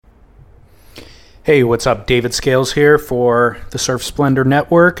Hey, what's up? David Scales here for the Surf Splendor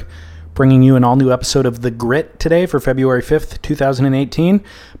Network, bringing you an all-new episode of The Grit today for February 5th, 2018.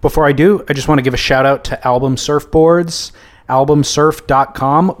 Before I do, I just want to give a shout-out to Album Surfboards.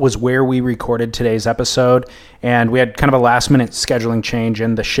 Albumsurf.com was where we recorded today's episode, and we had kind of a last-minute scheduling change,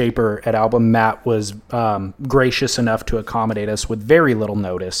 and the shaper at Album, Matt, was gracious enough to accommodate us with very little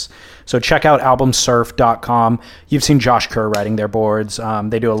notice. So check out albumsurf.com. You've seen Josh Kerr riding their boards.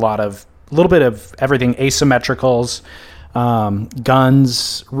 They do a little bit of everything, asymmetricals,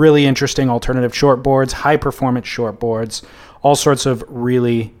 guns, really interesting alternative shortboards, high-performance shortboards, all sorts of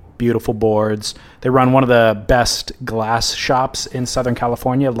really beautiful boards. They run one of the best glass shops in Southern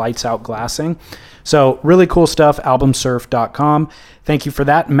California, Lights Out Glassing. So really cool stuff, albumsurf.com. Thank you for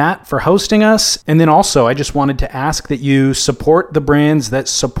that, Matt, for hosting us. And then also, I just wanted to ask that you support the brands that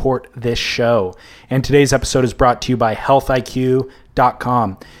support this show. And today's episode is brought to you by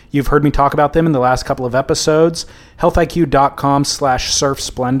healthiq.com. You've heard me talk about them in the last couple of episodes.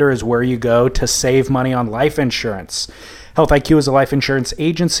 healthiq.com/surfsplendor is where you go to save money on life insurance. HealthIQ is a life insurance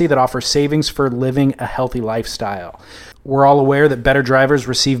agency that offers savings for living a healthy lifestyle. We're all aware that better drivers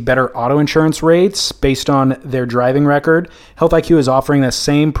receive better auto insurance rates based on their driving record. HealthIQ is offering the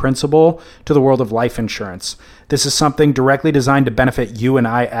same principle to the world of life insurance. This is something directly designed to benefit you and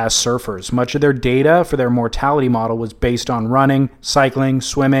I as surfers. Much of their data for their mortality model was based on running, cycling,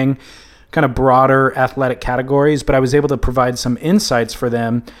 swimming, kind of broader athletic categories, but I was able to provide some insights for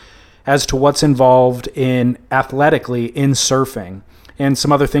them as to what's involved in athletically in surfing and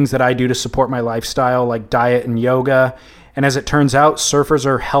some other things that I do to support my lifestyle, like diet and yoga. And as it turns out, surfers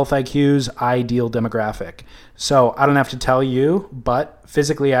are HealthIQ's ideal demographic. So I don't have to tell you, but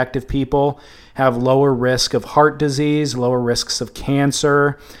physically active people have lower risk of heart disease, lower risks of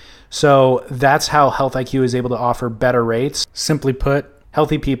cancer. So that's how HealthIQ is able to offer better rates. Simply put,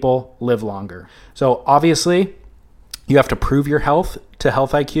 healthy people live longer. So obviously, you have to prove your health to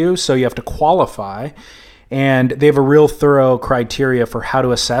HealthIQ, so you have to qualify. And they have a real thorough criteria for how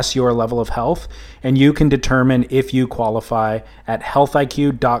to assess your level of health. And you can determine if you qualify at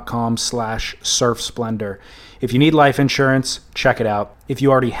healthiq.com/surfsplendor. If you need life insurance, check it out. If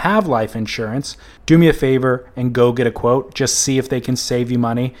you already have life insurance, do me a favor and go get a quote. Just see if they can save you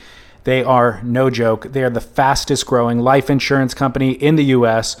money. They are no joke. They are the fastest growing life insurance company in the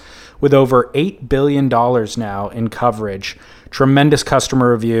U.S. with over $8 billion now in coverage. Tremendous customer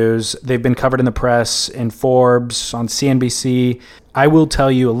reviews. They've been covered in the press, in Forbes, on CNBC. I will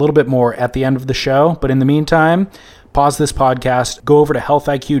tell you a little bit more at the end of the show, but in the meantime, pause this podcast, go over to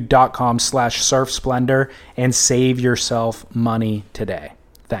healthiq.com/surfsplendor and save yourself money today.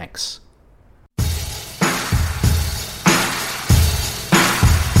 Thanks.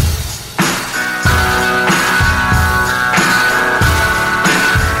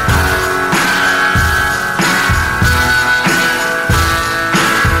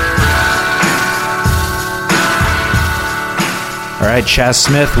 All right, Chaz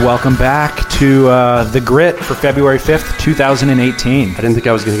Smith, welcome back to The Grit for February 5th, 2018. I didn't think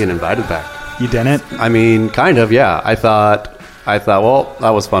I was going to get invited back. You didn't? I mean, kind of, yeah. I thought, well,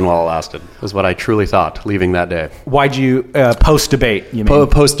 that was fun while it lasted, is what I truly thought, leaving that day. Why'd you, post-debate, you mean?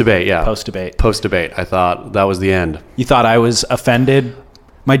 Post-debate, yeah. Post-debate. Post-debate. I thought that was the end. You thought I was offended?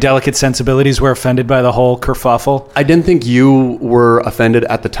 My delicate sensibilities were offended by the whole kerfuffle? I didn't think you were offended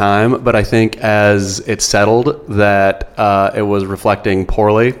at the time, but I think as it settled that it was reflecting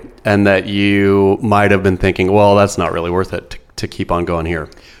poorly and that you might have been thinking, well, that's not really worth it to keep on going here.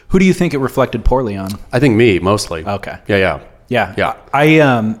 Who do you think it reflected poorly on? I think me, mostly. Okay. Yeah.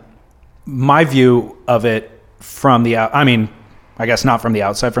 My view of it from the I guess not from the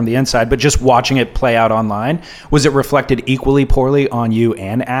outside, from the inside, but just watching it play out online, was it reflected equally poorly on you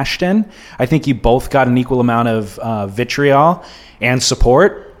and Ashton? I think you both got an equal amount of vitriol and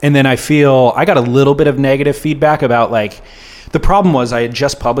support. And then I feel I got a little bit of negative feedback about, like, the problem was I had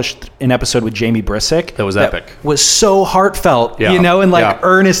just published an episode with Jamie Brisick. That was epic. Was so heartfelt, yeah. And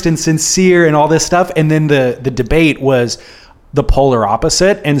earnest and sincere and all this stuff. And then the debate was the polar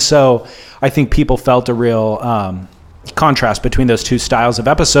opposite. And so I think people felt a real contrast between those two styles of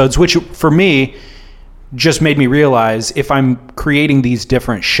episodes, which for me just made me realize if I'm creating these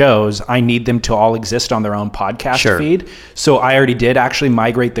different shows, I need them to all exist on their own podcast feed. So I already did actually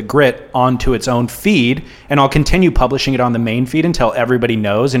migrate The Grit onto its own feed, and I'll continue publishing it on the main feed until everybody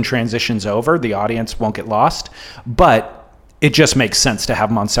knows and transitions over. The audience won't get lost, but it just makes sense to have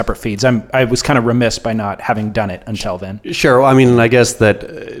them on separate feeds. I was kind of remiss by not having done it until then. Sure. I mean, I guess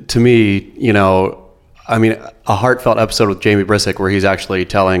that to me, a heartfelt episode with Jamie Brisick where he's actually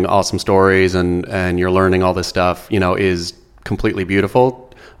telling awesome stories and you're learning all this stuff, is completely beautiful.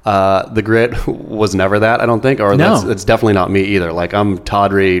 The Grit was never that, I don't think, or No. it's definitely not me either. Like I'm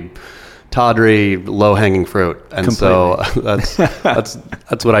tawdry, low hanging fruit, and so that's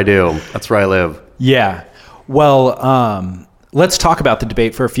what I do. That's where I live. Yeah. Well, let's talk about the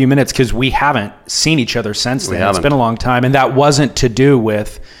debate for a few minutes because we haven't seen each other since then. It's been a long time, and that wasn't to do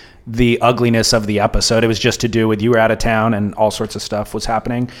with the ugliness of the episode. It was just to do with you were out of town and all sorts of stuff was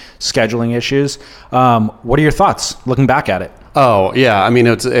happening, scheduling issues. What are your thoughts looking back at it? Oh yeah, I mean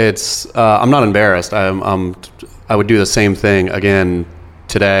it's. I'm not embarrassed. I would do the same thing again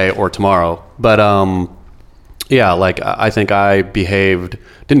today or tomorrow. But yeah, like I think I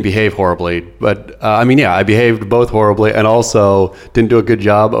didn't behave horribly, but I mean, yeah, I behaved both horribly and also didn't do a good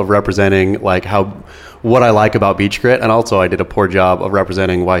job of representing like what I like about Beach Grit, and also I did a poor job of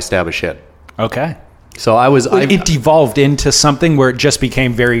representing why Stab is shit. Okay. So it devolved into something where it just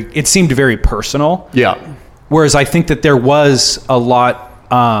became it seemed very personal. Yeah. Whereas I think that there was a lot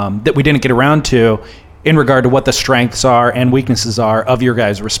that we didn't get around to in regard to what the strengths are and weaknesses are of your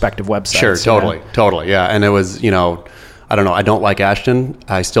guys' respective websites. Sure, totally, yeah. And it was, I don't know, I don't like Ashton.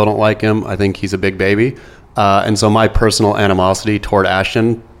 I still don't like him. I think he's a big baby. And so my personal animosity toward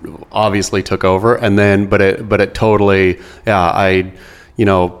Ashton obviously took over. And then, but it totally, yeah,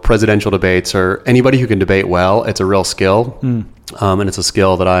 presidential debates or anybody who can debate well, it's a real skill. And it's a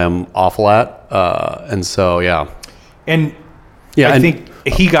skill that I am awful at. And so, yeah. And I think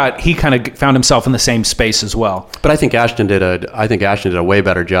he kind of found himself in the same space as well. But I think Ashton did a way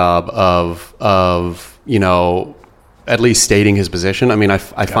better job of at least stating his position. I mean, I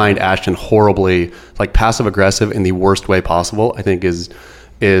find Ashton horribly like passive aggressive in the worst way possible. I think is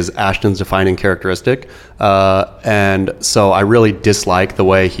Ashton's defining characteristic. And so I really dislike the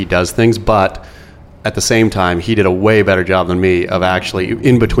way he does things, but at the same time, he did a way better job than me of actually,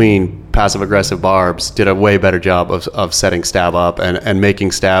 in between passive-aggressive barbs, did a way better job of setting Stab up and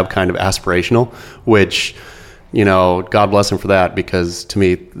making Stab kind of aspirational, which, God bless him for that, because to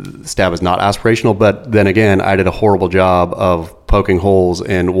me, Stab is not aspirational. But then again, I did a horrible job of poking holes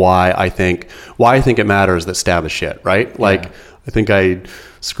in why I think it matters that Stab is shit, right? Like, I think I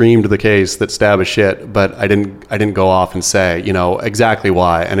screamed the case that Stab is shit, but I didn't go off and say, exactly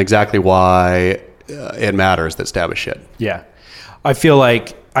why it matters that Stab is shit. Yeah. I feel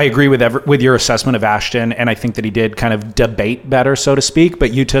like I agree with your assessment of Ashton, and I think that he did kind of debate better, so to speak,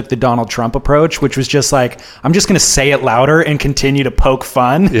 but you took the Donald Trump approach, which was just like, I'm just going to say it louder and continue to poke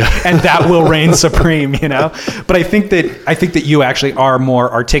fun, and that will reign supreme, But I think that you actually are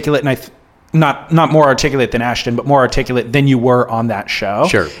more articulate, and not more articulate than Ashton, but more articulate than you were on that show.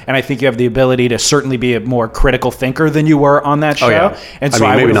 Sure. And I think you have the ability to certainly be a more critical thinker than you were on that show. Yeah. And so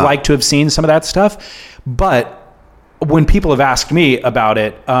I would have liked to have seen some of that stuff. But when people have asked me about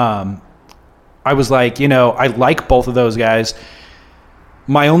it, I was like, I like both of those guys.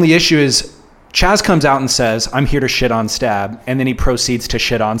 My only issue is Chaz comes out and says, I'm here to shit on Stab. And then he proceeds to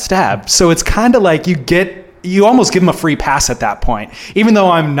shit on Stab. So it's kind of like you almost give him a free pass at that point, even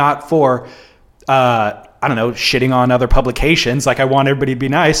though I'm not for, shitting on other publications. Like I want everybody to be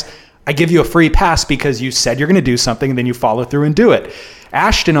nice. I give you a free pass because you said you're going to do something and then you follow through and do it.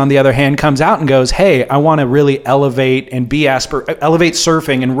 Ashton, on the other hand, comes out and goes, hey, I want to really elevate and elevate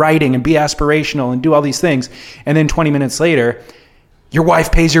surfing and writing and be aspirational and do all these things. And then 20 minutes later, your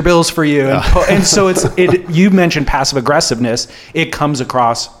wife pays your bills for you. And so you mentioned passive aggressiveness. It comes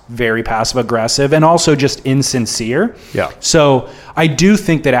across very passive aggressive and also just insincere. Yeah. So I do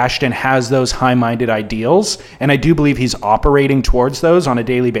think that Ashton has those high-minded ideals, and I do believe he's operating towards those on a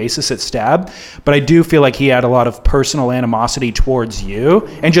daily basis at Stab. But I do feel like he had a lot of personal animosity towards you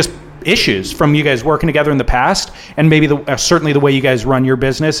and just issues from you guys working together in the past, and maybe certainly the way you guys run your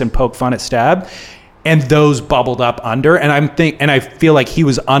business and poke fun at Stab. And those bubbled up under, and I feel like he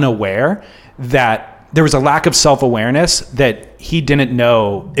was unaware that there was a lack of self-awareness, that he didn't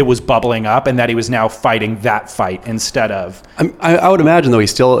know it was bubbling up, and that he was now fighting that fight instead of. I would imagine though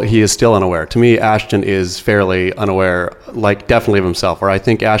he is still unaware. To me, Ashton is fairly unaware, like definitely of himself. Where I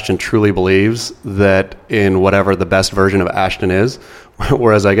think Ashton truly believes that in whatever the best version of Ashton is,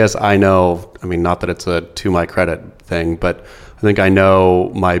 whereas I guess I know. I mean, not that it's a to my credit thing, but I think I know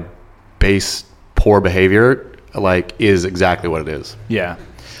my base poor behavior is exactly what it is. Yeah.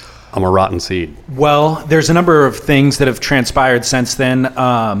 I'm a rotten seed. Well, there's a number of things that have transpired since then.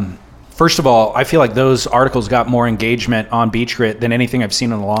 First of all, I feel like those articles got more engagement on Beach Grit than anything I've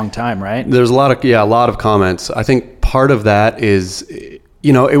seen in a long time, right? There's a lot of comments. I think part of that is, it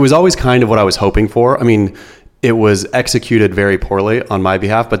was always kind of what I was hoping for. I mean, it was executed very poorly on my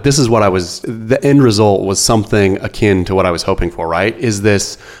behalf, but this is what the end result was something akin to what I was hoping for, right? Is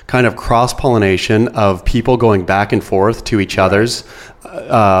this kind of cross-pollination of people going back and forth to each other's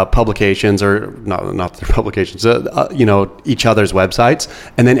publications, or not their publications, each other's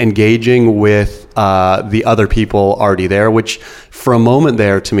websites, and then engaging with the other people already there, which for a moment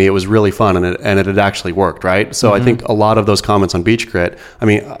there, to me, it was really fun, and it had actually worked, right? So I think a lot of those comments on Beach Grit, I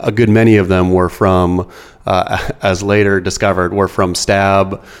mean, a good many of them were from, as later discovered, were from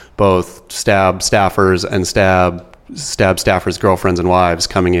Stab, both Stab staffers and Stab staffers' girlfriends and wives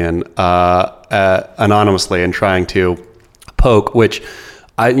coming in anonymously and trying to poke, which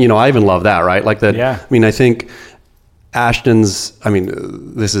I even love that, right? Like that. Yeah. I mean, I think Ashton's,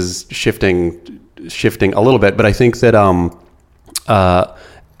 this is shifting a little bit, but I think that,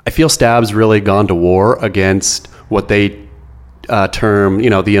 I feel Stab's really gone to war against what they term,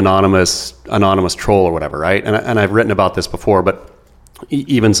 the anonymous troll or whatever, right? And I've written about this before, but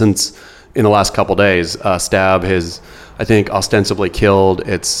even since in the last couple days, Stab has, I think, ostensibly killed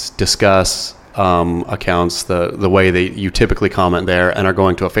its Discuss accounts, the way you typically comment there, and are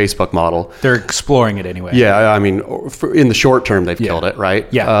going to a Facebook model. They're exploring it anyway. Yeah, I mean, in the short term, they've killed it, right?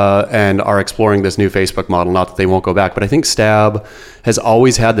 Yeah. And are exploring this new Facebook model. Not that they won't go back, but I think Stab has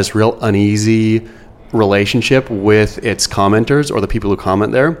always had this real uneasy relationship with its commenters or the people who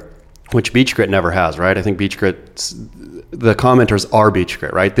comment there, which Beach Grit never has, right? I think Beach Grit, the commenters are Beach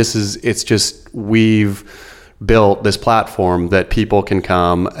Grit, right? It's just, we've built this platform that people can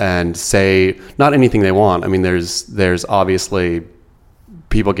come and say not anything they want. I mean, there's obviously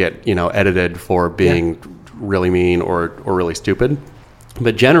people get, edited for being really mean or really stupid.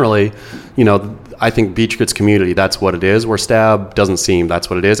 But generally, I think Beach Grit's community, that's what it is, where Stab doesn't seem that's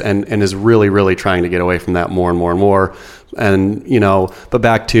what it is, and is really, really trying to get away from that more and more and more. And, but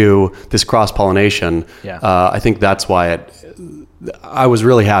back to this cross-pollination, I think that's why I was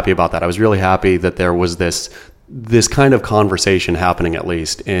really happy about that. I was really happy that there was this kind of conversation happening, at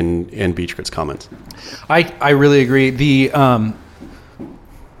least in Beach Grit's comments. I really agree.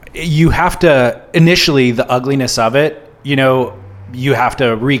 You have to, initially, the ugliness of it, you have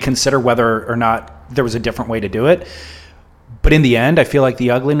to reconsider whether or not there was a different way to do it. But in the end, I feel like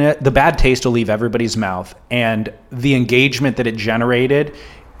the bad taste will leave everybody's mouth, and the engagement that it generated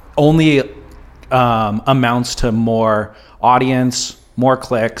only amounts to more audience, more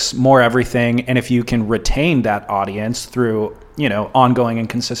clicks, more everything. And if you can retain that audience through, ongoing and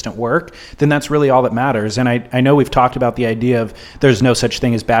consistent work, then that's really all that matters. And I know we've talked about the idea of there's no such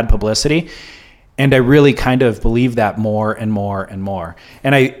thing as bad publicity. And I really kind of believe that more and more and more.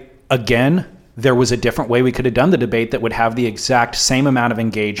 And there was a different way we could have done the debate that would have the exact same amount of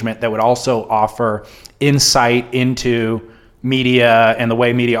engagement, that would also offer insight into media and the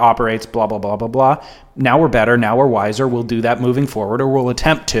way media operates, blah, blah, blah, blah, blah. Now we're better. Now we're wiser. We'll do that moving forward, or we'll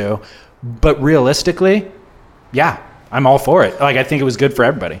attempt to. But realistically, I'm all for it. Like, I think it was good for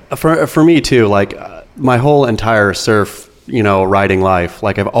everybody. For me too, like my whole entire surf, riding life,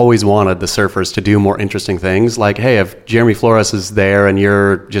 like I've always wanted the surfers to do more interesting things. Like, hey, if Jeremy Flores is there and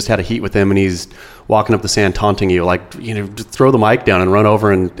you're just had a heat with him and he's walking up the sand taunting you, like, just throw the mic down and run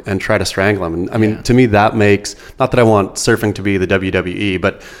over and try to strangle him. And I mean, to me, that makes, not that I want surfing to be the WWE,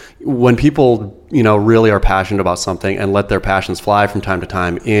 but when people, really are passionate about something and let their passions fly from time to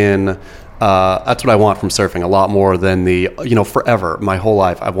time that's what I want from surfing, a lot more than forever. My whole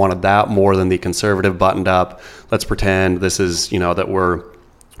life, I've wanted that more than the conservative buttoned up. Let's pretend this is, that we're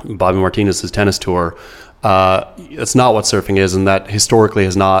Bobby Martinez's tennis tour. It's not what surfing is, and that historically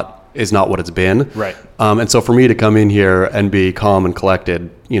is not what it's been. Right. And so for me to come in here and be calm and collected,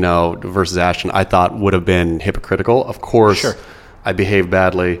 versus Ashton, I thought would have been hypocritical. Of course, sure. I behaved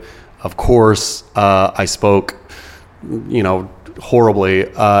badly. Of course, I spoke,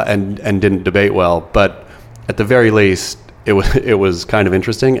 horribly and didn't debate well, but at the very least it was kind of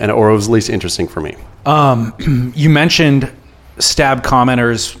interesting, or it was at least interesting for me. You mentioned Stab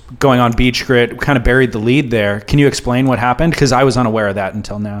commenters going on Beach Grit, kind of buried the lead there. Can you explain what happened? Because I was unaware of that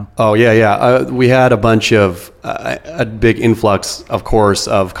until now. Oh yeah. We had a bunch of a big influx, of course,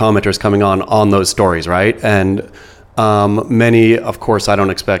 of commenters coming on those stories, right? And many, of course, I don't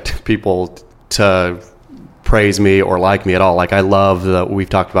expect people to praise me or like me at all. Like, I love that we've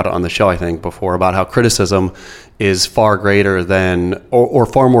talked about it on the show, I think, before, about how criticism is far greater than, or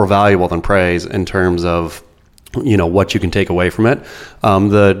far more valuable than praise in terms of, what you can take away from it. Some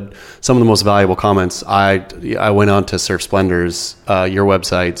of the most valuable comments, I went on to Surf Splendors, your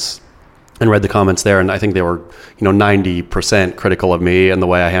website's and read the comments there, and I think they were, 90% critical of me and the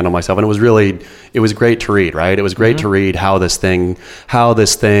way I handle myself. And it was great to read, right? It was great to read how this thing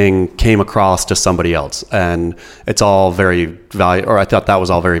came across to somebody else. And it's all very valuable, or I thought that was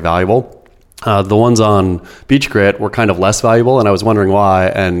all very valuable. The ones on Beach Grit were kind of less valuable, and I was wondering why,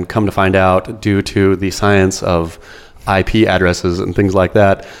 and come to find out, due to the science of IP addresses and things like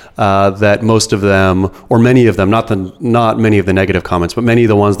that, that most of them, or many of them, not many of the negative comments, but many of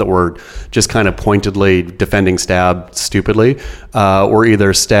the ones that were just kind of pointedly defending Stab stupidly, were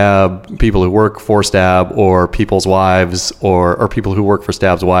either Stab people who work for Stab, or people's wives, or people who work for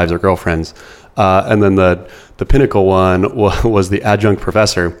Stab's wives or girlfriends. And then the pinnacle one was the adjunct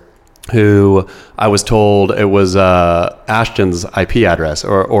professor, who I was told it was Ashton's IP address,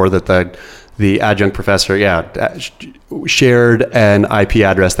 or that the adjunct professor, shared an IP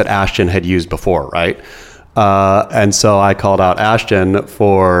address that Ashton had used before, right? And so I called out Ashton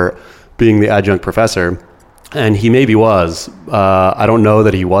for being the adjunct professor, and he maybe was. I don't know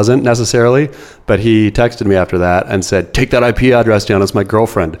that he wasn't necessarily, but he texted me after that and said, "Take that IP address down, it's my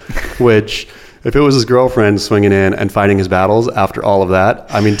girlfriend," which... If it was his girlfriend swinging in and fighting his battles after all of that,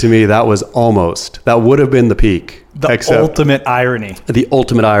 I mean, to me, that would have been the peak. The ultimate irony. The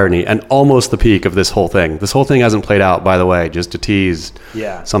ultimate irony, and almost the peak of this whole thing. This whole thing hasn't played out, by the way, just to tease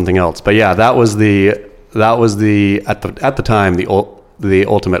something else. But yeah, that was the at the time, the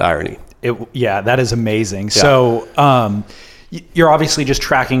ultimate irony. That is amazing. Yeah. So you're obviously just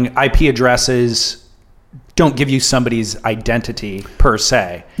tracking IP addresses. Don't give you somebody's identity per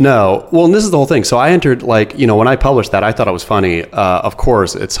se. No. Well, and this is the whole thing. So I entered, when I published that, I thought it was funny. Of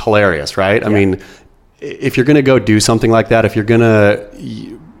course, it's hilarious, right? I mean, if you're going to go do something like that, if you're going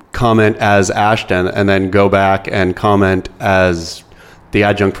to comment as Ashton and then go back and comment as the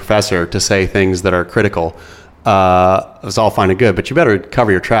adjunct professor to say things that are critical, it's all fine and good, but you better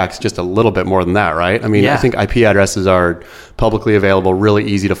cover your tracks just a little bit more than that, right? I mean, I think IP addresses are publicly available, really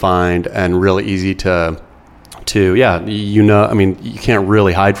easy to find, and really easy to you can't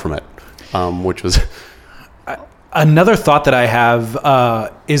really hide from it, which was... Another thought that I have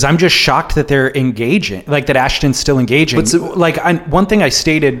is I'm just shocked that they're engaging, like that Ashton's still engaging. One thing I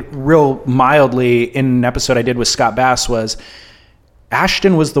stated real mildly in an episode I did with Scott Bass was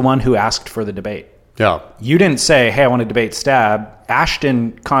Ashton was the one who asked for the debate. Yeah. You didn't say, "Hey, I want to debate Stab."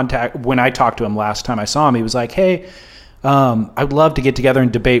 Ashton when I talked to him last time I saw him, he was like, "Hey, I'd love to get together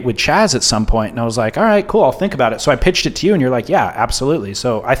and debate with Chaz at some point." And I was like, "All right, cool. I'll think about it." So I pitched it to you and you're like, "Yeah, absolutely."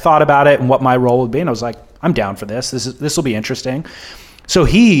 So I thought about it and what my role would be. And I was like, "I'm down for this. This will be interesting." So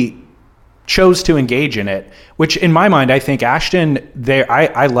he chose to engage in it, which in my mind, I think Ashton,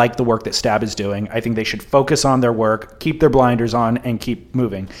 I like the work that Stab is doing. I think they should focus on their work, keep their blinders on, and keep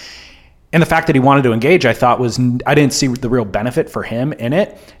moving. And the fact that he wanted to engage, I thought I didn't see the real benefit for him in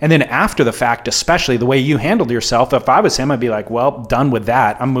it. And then after the fact, especially the way you handled yourself, if I was him, I'd be like, well, done with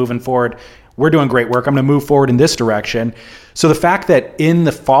that. I'm moving forward. We're doing great work. I'm going to move forward in this direction. So the fact that in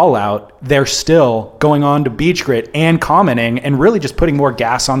the fallout, they're still going on to Beach Grit and commenting and really just putting more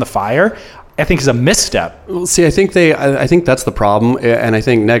gas on the fire, I think is a misstep. Well, see, I think that's the problem. And I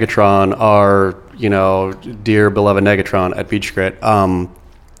think Negatron, our, dear beloved Negatron at Beach Grit,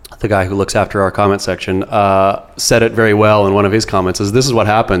 the guy who looks after our comment section, said it very well in one of his comments, this is what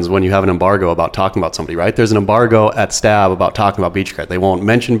happens when you have an embargo about talking about somebody, right? There's an embargo at Stab about talking about Beach Grit. They won't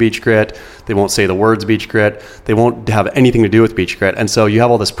mention Beach Grit. They won't say the words Beach Grit. They won't have anything to do with Beach Grit. And so you have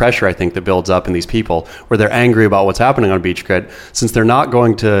all this pressure, I think, that builds up in these people where they're angry about what's happening on Beach Grit. Since they're not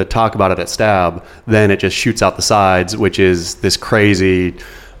going to talk about it at Stab, then it just shoots out the sides, which is this crazy,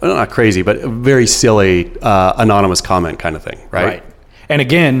 well, not crazy, but very silly anonymous comment kind of thing, right? And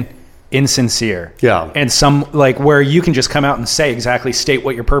again, insincere. Yeah. And some where you can just come out and state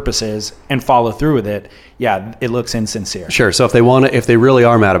what your purpose is and follow through with it. Yeah, it looks insincere. Sure. So if they really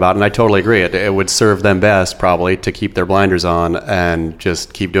are mad about it, and I totally agree, it would serve them best probably to keep their blinders on and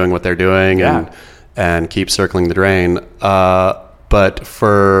just keep doing what they're doing and keep circling the drain. But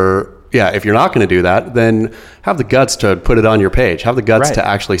if you're not going to do that, then have the guts to put it on your page. Have the guts to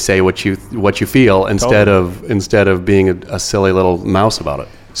actually say what you feel instead of being a silly little mouse about it.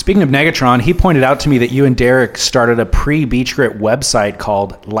 Speaking of Negatron, he pointed out to me that you and Derek started a pre-Beach Grit website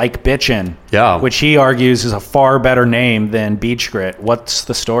called Like Bitchin', which he argues is a far better name than Beach Grit. What's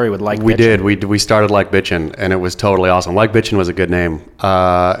the story with Like Bitchin'? We started Like Bitchin', and it was totally awesome. Like Bitchin' was a good name.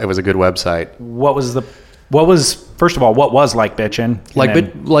 It was a good website. First of all, what was Like Bitchin'? Like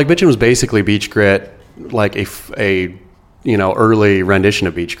Bitchin' was basically Beach Grit, like a early rendition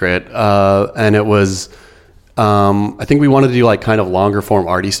of Beach Grit, and it was I think we wanted to do like kind of longer form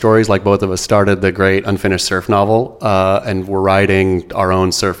arty stories. Like both of us started the great Unfinished Surf novel, and we're writing our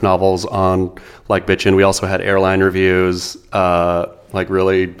own surf novels on Like Bitchin'. We also had airline reviews, like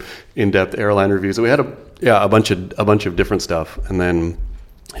really in-depth airline reviews. We had a bunch of different stuff, and then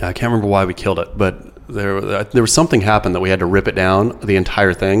I can't remember why we killed it, but there was something happened that we had to rip it down, the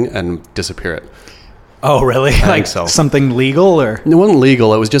entire thing, and disappear it. Oh, really? I like think so. Something legal, or? It wasn't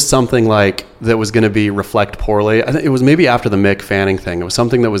legal. It was just something like that was going to be reflect poorly. I think it was maybe after the Mick Fanning thing. It was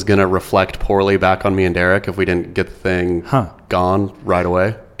something that was going to reflect poorly back on me and Derek if we didn't get the thing gone right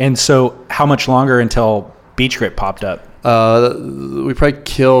away. And so how much longer until Beach Grit popped up? We probably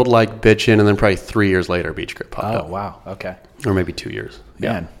killed Like Bitchin', and then probably 3 years later Beach Grit popped up. Oh, wow. Okay. Or maybe 2 years.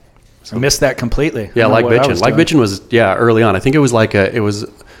 Yeah. Man, I missed that completely. Yeah, Like Bitchin'. Like Bitchin' was, early on. I think it was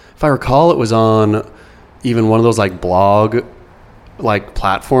if I recall, it was on even one of those like blog, like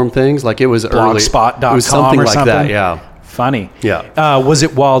platform things. Like it was Blogspot.com it was something or like something? that. Yeah. Funny. Yeah. Was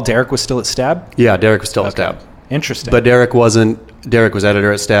it while Derek was still at Stab? Yeah. Derek was still at Stab. Interesting. But Derek was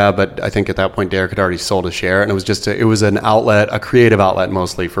editor at Stab, but I think at that point Derek had already sold a share, and it was just it was an outlet, a creative outlet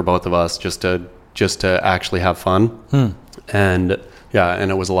mostly for both of us, just to actually have fun. And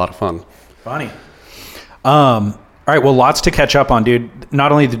it was a lot of fun. Funny. All right, well, lots to catch up on, dude.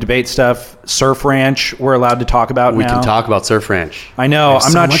 Not only the debate stuff, Surf Ranch, we're allowed to talk about We now. can talk about Surf Ranch. I know.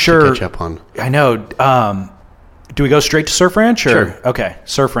 I'm not sure. To catch up on. I know. Do we go straight to Surf Ranch? Or? Sure. Okay,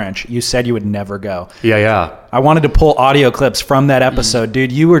 Surf Ranch. You said you would never go. Yeah. I wanted to pull audio clips from that episode.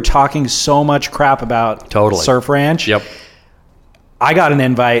 Dude, you were talking so much crap about Surf Ranch. Yep. I got an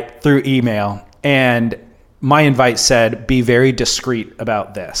invite through email, and my invite said, be very discreet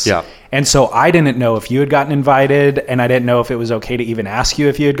about this. Yeah. And so I didn't know if you had gotten invited, and I didn't know if it was okay to even ask you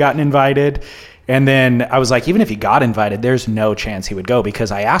if you had gotten invited. And then I was like, even if he got invited, there's no chance he would go, because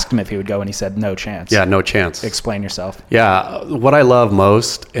I asked him if he would go and he said no chance. Yeah, no chance. Explain yourself. Yeah. What I love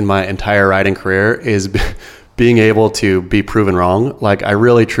most in my entire writing career is being able to be proven wrong. Like I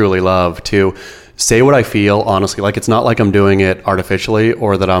really, truly love to say what I feel honestly. Like it's not like I'm doing it artificially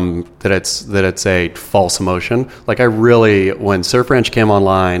or that it's a false emotion. Like I really, when Surf Ranch came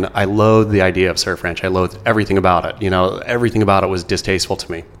online, I loathed the idea of Surf Ranch. I loathed everything about it. Everything about it was distasteful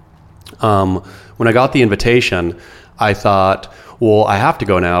to me. When I got the invitation, I thought, well, I have to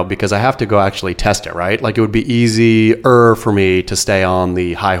go now because I have to go actually test it, right? Like it would be easier for me to stay on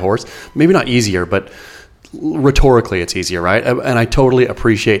the high horse. Maybe not easier, but rhetorically it's easier, right? And I totally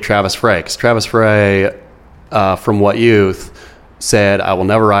appreciate Travis Frey, because Travis Frey from What Youth said, I will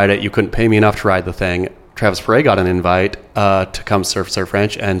never ride it. You couldn't pay me enough to ride the thing. Travis Frey got an invite to come Surf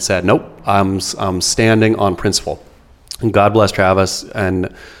Ranch and said, nope, I'm standing on principle. And God bless Travis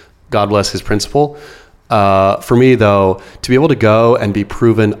and God bless his principle. For me, though, to be able to go and be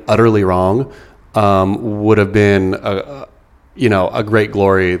proven utterly wrong would have been a great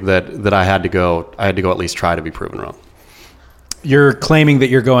glory that I had to go at least try to be proven wrong. You're claiming that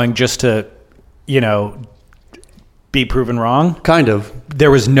you're going just to, be proven wrong? Kind of. There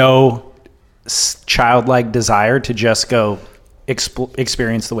was no childlike desire to just go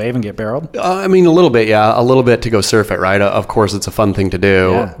experience the wave and get barreled? I mean, a little bit, yeah. A little bit to go surf it, right? Of course, it's a fun thing to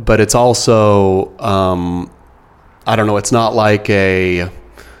do. Yeah. But it's also, I don't know, it's not like the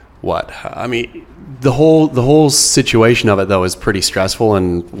whole situation of it, though, is pretty stressful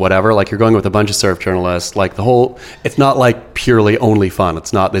and whatever. Like, you're going with a bunch of surf journalists. Like, it's not like purely only fun.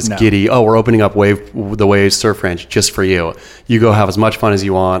 It's not this giddy, we're opening up the Waves Surf Ranch just for you. You go have as much fun as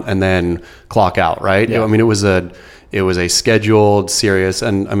you want and then clock out, right? Yeah. I mean, it was a scheduled, serious,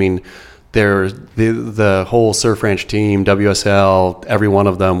 and I mean, the whole Surf Ranch team, WSL, every one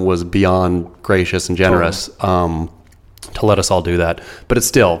of them was beyond gracious and generous to let us all do that. But it's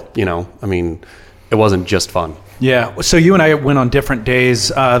still, I mean, it wasn't just fun. Yeah. So you and I went on different days.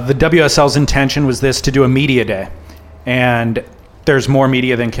 The WSL's intention was to do a media day, and there's more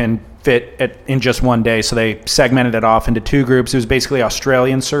media than can fit in just one day. So they segmented it off into two groups. It was basically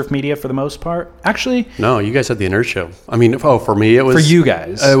Australian surf media for the most part. Actually, no, you guys had the Inertia. I mean, for me, it was for you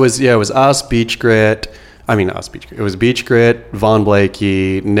guys. It was us, Beach Grit. I mean, not us, Beach Grit. It was Beach Grit, Vaughn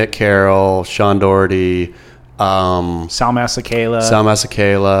Blakey, Nick Carroll, Sean Doherty, Sal Masekela,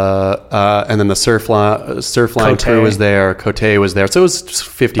 and then the Surfline crew was there. Cote was there. So it was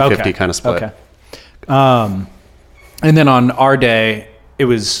 50-50 kind of split. Okay. And then on our day, it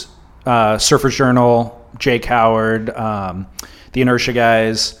was Surfers Journal, Jake Howard, the Inertia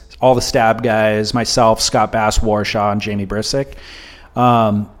guys, all the Stab guys, myself, Scott Bass, Warshaw, and Jamie Brissick.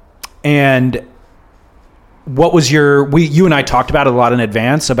 And what was you and I talked about it a lot in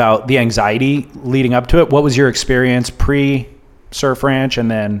advance about the anxiety leading up to it. What was your experience pre-Surf Ranch, and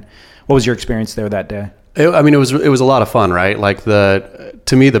then what was your experience there that day? It was a lot of fun, right? Like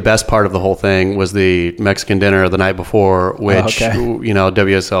to me, the best part of the whole thing was the Mexican dinner the night before, which,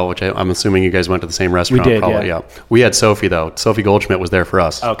 WSL, which I'm assuming you guys went to the same restaurant. We did, probably, yeah. We had Sophie, though. Sophie Goldschmidt was there for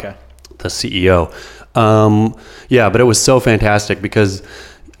us. Okay. The CEO. But it was so fantastic because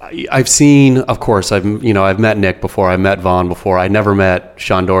I've seen, of course, I've met Nick before, I've met Vaughn before, I never met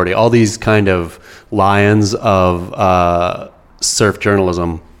Sean Doherty, all these kind of lions of surf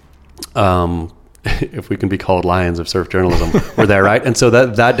journalism, if we can be called lions of surf journalism, were there, right? And so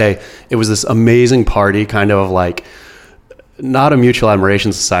that day, it was this amazing party, kind of like, not a mutual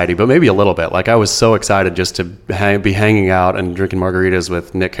admiration society, but maybe a little bit. Like, I was so excited just to be hanging out and drinking margaritas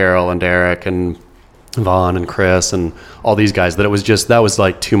with Nick Carroll and Derek and Vaughn and Chris and all these guys, that was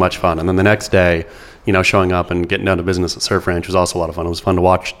like too much fun. And then the next day, showing up and getting down to business at Surf Ranch was also a lot of fun. It was fun to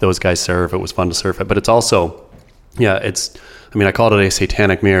watch those guys surf. It was fun to surf it, but it's also, I called it a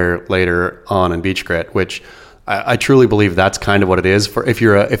satanic mirror later on in Beach Grit, which I truly believe that's kind of what it is. For if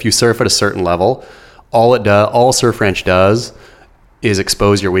you surf at a certain level, all Surf Ranch does is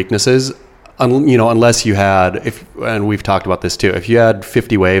expose your weaknesses. Unless you had, and we've talked about this too, if you had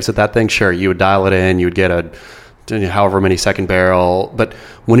 50 waves at that thing, sure, you would dial it in, you would get however many second barrel, but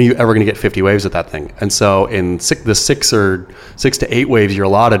when are you ever going to get 50 waves at that thing? And so in the 6 to 8 waves you're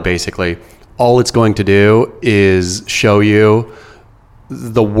allotted, basically, all it's going to do is show you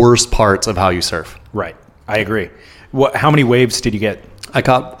the worst parts of how you surf. Right. I agree. How many waves did you get? I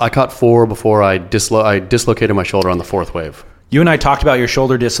caught 4 before I dislocated my shoulder on the 4th wave. You and I talked about your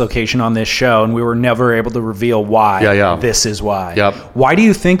shoulder dislocation on this show, and we were never able to reveal why. Yeah. This is why. Yep. Why do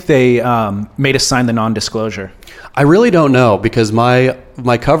you think they made us sign the non-disclosure? I really don't know, because my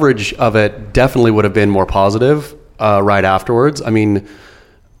coverage of it definitely would have been more positive right afterwards. I mean,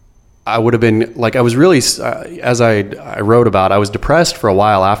 I would have been like, I was really, as I wrote about, I was depressed for a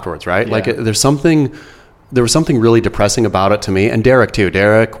while afterwards, right? Yeah. Like there was something really depressing about it to me, and Derek too.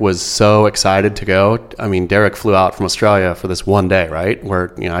 Derek was so excited to go. I mean, Derek flew out from Australia for this one day, right?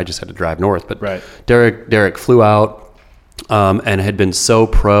 Where I just had to drive north, but right. Derek flew out and had been so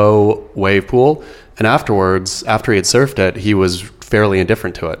pro wave pool, and afterwards, after he had surfed it, he was fairly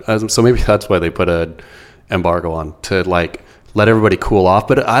indifferent to it. So maybe that's why they put an embargo on, to like let everybody cool off.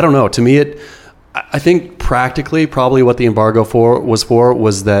 But I don't know. To me, I think practically probably what the embargo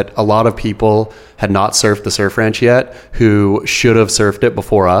was that a lot of people had not surfed the Surf Ranch yet who should have surfed it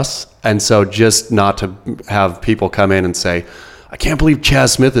before us. And so just not to have people come in and say, I can't believe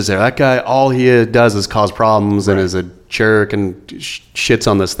Chaz Smith is there. That guy, all he does is cause problems and is a jerk and shits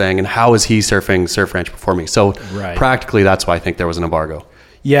on this thing. And how is he surfing Surf Ranch before me? So practically that's why I think there was an embargo.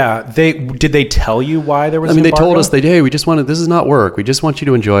 Yeah, did they tell you why there was? They told us hey, we just wanted, this is not work. We just want you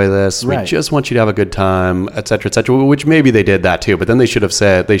to enjoy this. Right. We just want you to have a good time, et cetera, which maybe they did that too. But then they should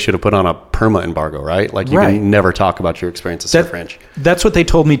have put on a perma embargo, right? Like you can never talk about your experience at Surf Ranch. That's what they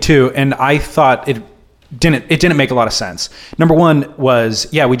told me too, and I thought it didn't make a lot of sense. Number one was,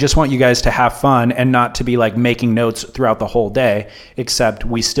 we just want you guys to have fun and not to be like making notes throughout the whole day, except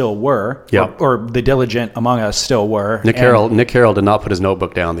we still were, or the diligent among us still were. Nick Carroll did not put his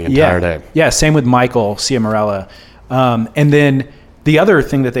notebook down the entire day. Yeah, same with Michael Ciamarella. And then the other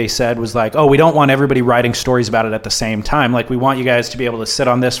thing that they said was like, we don't want everybody writing stories about it at the same time. Like, we want you guys to be able to sit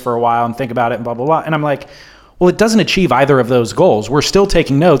on this for a while and think about it and blah, blah, blah. And I'm like, well, it doesn't achieve either of those goals. We're still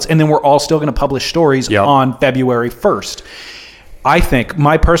taking notes, and then we're all still going to publish stories on February 1st. I think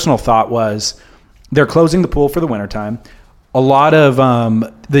my personal thought was they're closing the pool for the wintertime. A lot of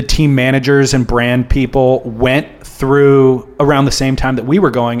the team managers and brand people went through around the same time that we were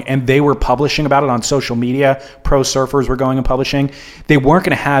going, and they were publishing about it on social media. Pro surfers were going and publishing. They weren't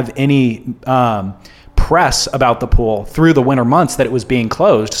going to have any press about the pool through the winter months that it was being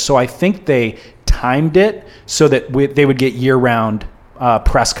closed. So I think they timed it so that they would get year-round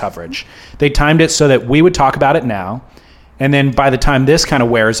press coverage. They timed it so that we would talk about it now, and then by the time this kind of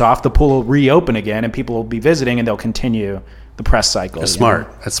wears off, the pool will reopen again, and people will be visiting, and they'll continue the press cycle. That's smart.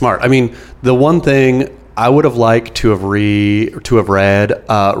 That's smart. I mean, the one thing I would have liked to have read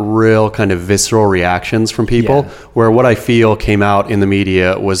real kind of visceral reactions from people, where what I feel came out in the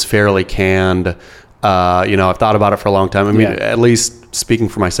media was fairly canned. I've thought about it for a long time. I mean, at least speaking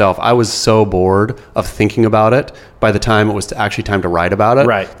for myself, I was so bored of thinking about it by the time it was actually time to write about it,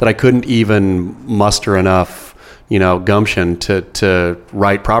 that I couldn't even muster enough, gumption to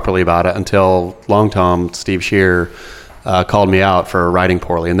write properly about it until Long Tom, Steve Shear, called me out for writing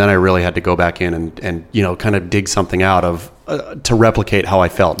poorly. And then I really had to go back in and kind of dig something out of to replicate how I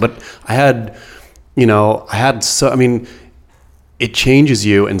felt. But it changes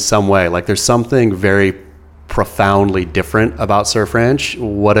you in some way. Like, there's something very profoundly different about Surf Ranch.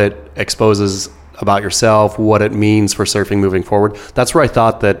 What it exposes about yourself, what it means for surfing moving forward. That's where I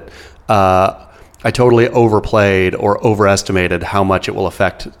thought that I totally overplayed or overestimated how much it will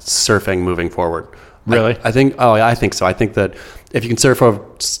affect surfing moving forward. Really? I think so. I think that if you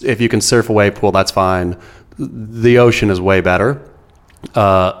can surf a wave pool, that's fine. The ocean is way better.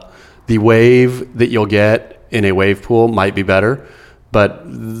 The wave that you'll get in a wave pool might be better, but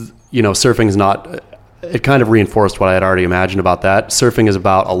surfing is not. It kind of reinforced what I had already imagined about that. Surfing is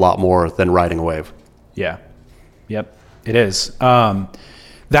about a lot more than riding a wave. Yeah. Yep. It is.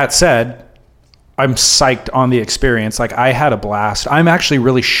 That said, I'm psyched on the experience. Like, I had a blast. I'm actually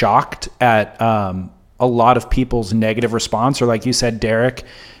really shocked at a lot of people's negative response, or like you said, Derek,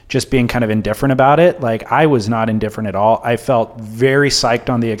 just being kind of indifferent about it. Like, I was not indifferent at all. I felt very psyched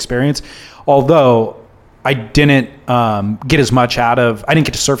on the experience, although I didn't get as much I didn't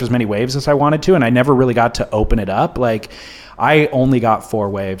get to surf as many waves as I wanted to, and I never really got to open it up. Like, I only got 4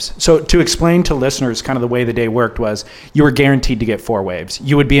 waves. So to explain to listeners kind of the way the day worked was, you were guaranteed to get 4 waves.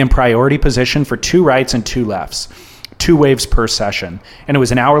 You would be in priority position for 2 rights and 2 lefts, 2 waves per session. And it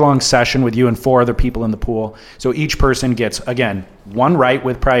was an hour-long session with you and 4 other people in the pool. So each person gets, again, 1 right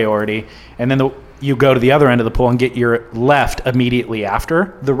with priority, and then you go to the other end of the pool and get your left immediately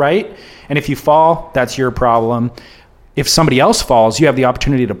after the right. And if you fall, that's your problem. If somebody else falls, you have the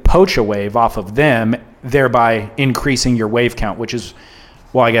opportunity to poach a wave off of them, thereby increasing your wave count, which is,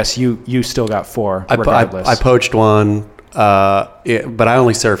 well, I guess you still got 4 regardless. I poached one, but I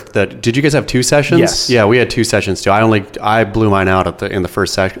only surfed that. Did you guys have 2 sessions? Yes. Yeah, we had 2 sessions too. I blew mine out in the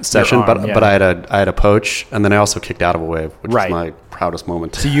first session, but I had a poach, and then I also kicked out of a wave, which is my proudest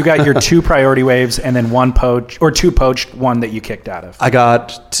moment. So you got your 2 priority waves, and then 1 poach, or 2 poached, 1 that you kicked out of.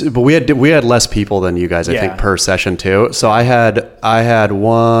 But we had less people than you guys, I think, per session too. So I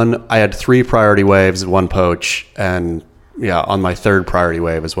had 3 priority waves, 1 poach, and on my 3rd priority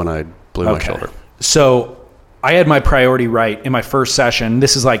wave is when I blew my shoulder. So I had my priority right in my first session.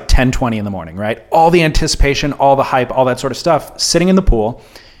 This is like 10:20 in the morning, right? All the anticipation, all the hype, all that sort of stuff, sitting in the pool,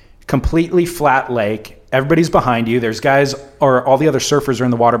 completely flat lake. Everybody's behind you. There's guys, or all the other surfers are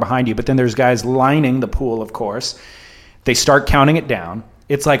in the water behind you, but then there's guys lining the pool, of course. They start counting it down.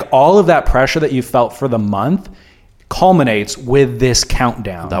 It's like all of that pressure that you felt for the month culminates with this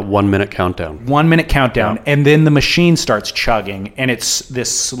countdown. That 1 minute countdown. 1 minute countdown. Yeah. And then the machine starts chugging, and it's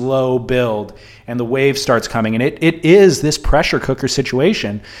this slow build, and the wave starts coming. And it is this pressure cooker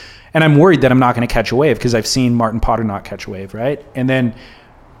situation. And I'm worried that I'm not going to catch a wave, because I've seen Martin Potter not catch a wave, right? And then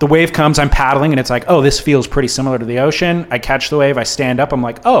the wave comes, I'm paddling, and it's like, oh, this feels pretty similar to the ocean. I catch the wave, I stand up, I'm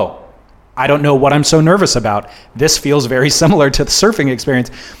like, oh, I don't know what I'm so nervous about. This feels very similar to the surfing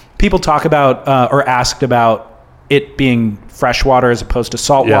experience. People talk about or asked about it being freshwater as opposed to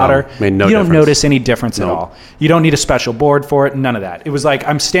saltwater. Made no you difference. Don't notice any difference at all. You don't need a special board for it, none of that. It was like,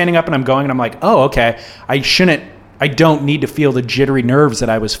 I'm standing up and I'm going, and I'm like, oh, okay, I don't need to feel the jittery nerves that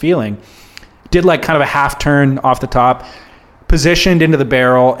I was feeling. Did like kind of a half turn off the top, positioned into the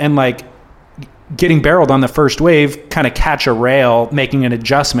barrel, and like getting barreled on the first wave, kind of catch a rail, making an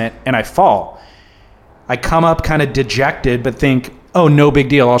adjustment, and I fall. I come up kind of dejected, but think, oh, no big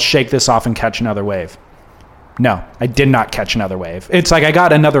deal. I'll shake this off and catch another wave. No, I did not catch another wave. It's like I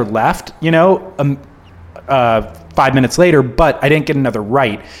got another left, 5 minutes later, but I didn't get another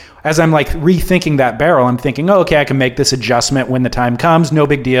right. As I'm like rethinking that barrel, I'm thinking, oh, okay, I can make this adjustment when the time comes. No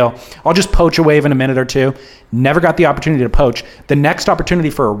big deal. I'll just poach a wave in a minute or 2. Never got the opportunity to poach. The next opportunity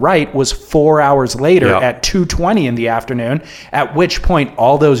for a right was 4 hours later at 2:20 in the afternoon, at which point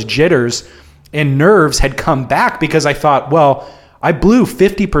all those jitters and nerves had come back, because I thought, well, I blew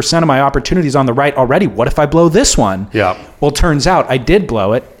 50% of my opportunities on the right already. What if I blow this one? Yeah. Well, turns out I did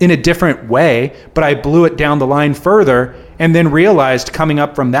blow it in a different way, but I blew it down the line further, and then realized coming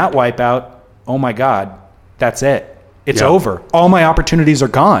up from that wipeout, oh my God, that's it. It's over. All my opportunities are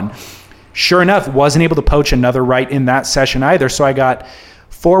gone. Sure enough, wasn't able to poach another right in that session either. So I got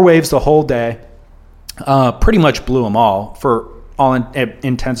 4 waves the whole day. Pretty much blew them all for all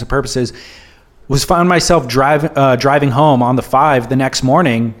intents and purposes. Found myself driving home on the 5 the next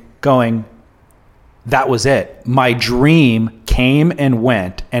morning going, that was it. My dream came and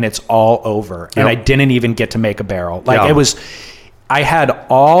went, and it's all over. And I didn't even get to make a barrel. I had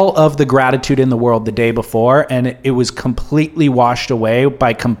all of the gratitude in the world the day before, and it was completely washed away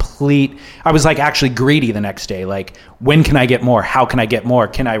by I was like actually greedy the next day. Like, when can I get more? How can I get more?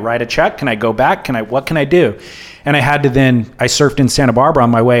 Can I write a check? Can I go back? What can I do? And I surfed in Santa Barbara on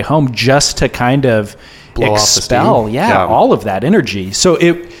my way home just to kind of expel all of that energy. So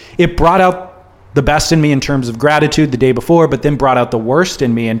it brought out the best in me in terms of gratitude the day before, but then brought out the worst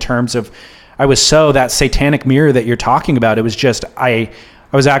in me in terms of, I was that satanic mirror that you're talking about. It was just, I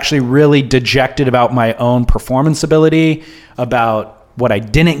I was actually really dejected about my own performance ability, about what I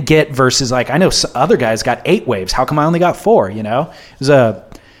didn't get versus like, I know other guys got 8 waves. How come I only got 4, you know?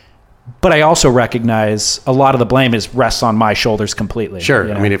 But I also recognize a lot of the blame rests on my shoulders completely. Sure.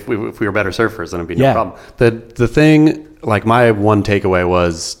 You know? I mean, if we were better surfers, then it'd be no problem. The thing, like my one takeaway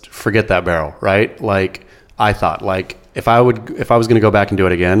was forget that barrel, right? Like I thought, like if I was going to go back and do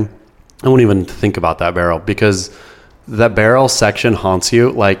it again, I wouldn't even think about that barrel, because that barrel section haunts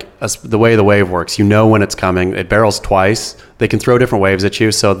you. Like the way the wave works, you know when it's coming. It barrels twice. They can throw different waves at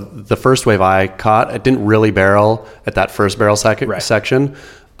you. So the first wave I caught, it didn't really barrel at that first barrel section.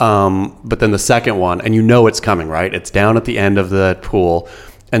 But then the second one, and you know it's coming, right? It's down at the end of the pool.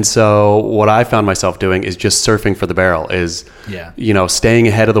 And so what I found myself doing is just surfing for the barrel, staying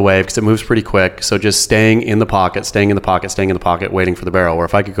ahead of the wave because it moves pretty quick. So just staying in the pocket, waiting for the barrel. Or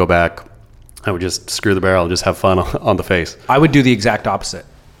if I could go back, I would just screw the barrel and just have fun on the face. I would do the exact opposite.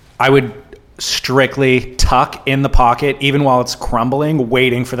 I would strictly tuck in the pocket, even while it's crumbling,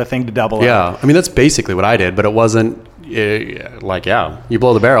 waiting for the thing to double up. Yeah. I mean, that's basically what I did, but it wasn't you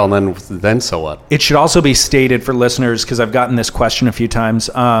blow the barrel and then so what? It should also be stated for listeners, because I've gotten this question a few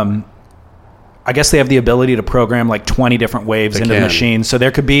times. I guess they have the ability to program like 20 different waves into the machine. So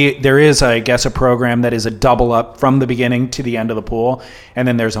there is, I guess, a program that is a double up from the beginning to the end of the pool. And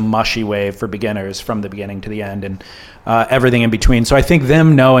then there's a mushy wave for beginners from the beginning to the end, and everything in between. So I think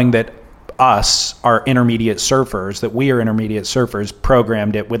them knowing that we are intermediate surfers,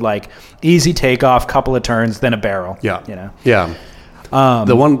 programmed it with like easy takeoff, couple of turns, then a barrel. Yeah. You know? Yeah.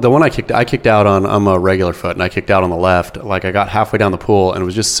 The one I kicked out on, I'm a regular foot, and I kicked out on the left. Like I got halfway down the pool and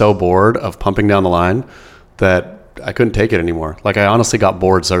was just so bored of pumping down the line that I couldn't take it anymore. Like I honestly got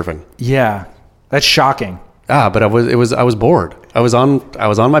bored surfing. Yeah. That's shocking. But I was bored. I was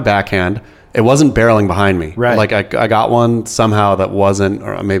on my backhand. It wasn't barreling behind me. Right. Like I got one somehow that wasn't,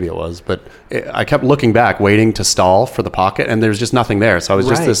 or maybe it was, but I kept looking back, waiting to stall for the pocket, and there's just nothing there. So I was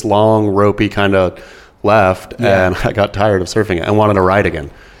just this long, ropey kind of left, and I got tired of surfing it and wanted to ride again.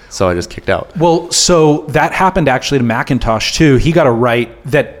 So I just kicked out. Well, so that happened actually to McIntosh too. He got a right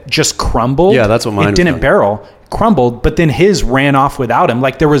that just crumbled. Yeah, that's what mine was. It didn't barrel, crumbled, but then his ran off without him.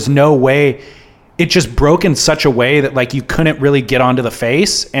 Like there was no way. It just broke in such a way that like you couldn't really get onto the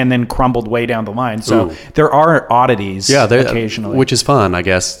face, and then crumbled way down the line. So there are oddities occasionally. Which is fun, I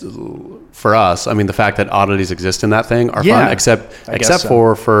guess, for us. I mean, the fact that oddities exist in that thing are fun, except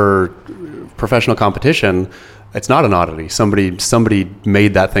for professional competition, it's not an oddity. Somebody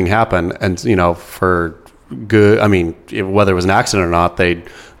made that thing happen, and for good. I mean, whether it was an accident or not, the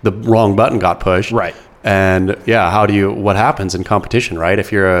wrong button got pushed. Right. And what happens in competition, right?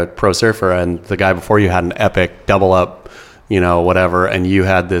 If you're a pro surfer and the guy before you had an epic double up, whatever, and you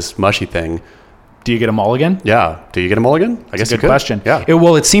had this mushy thing. Do you get a mulligan? Yeah. Do you get a mulligan? I guess it's a good question. Yeah.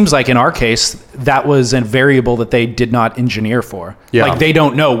 It seems like in our case, that was a variable that they did not engineer for. Yeah. Like they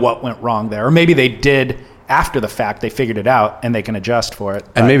don't know what went wrong there. Or maybe they did after the fact, they figured it out and they can adjust for it.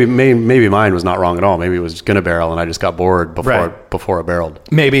 And maybe mine was not wrong at all. Maybe it was going to barrel and I just got bored before it barreled.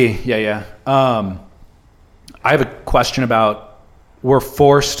 Maybe. Yeah. I have a question about, we're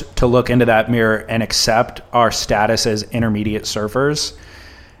forced to look into that mirror and accept our status as intermediate surfers.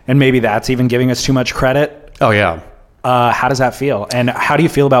 And maybe that's even giving us too much credit. Oh, yeah. How does that feel? And how do you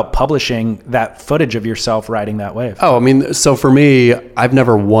feel about publishing that footage of yourself riding that wave? Oh, I mean, so for me, I've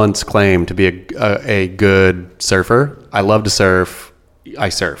never once claimed to be a good surfer. I love to surf. I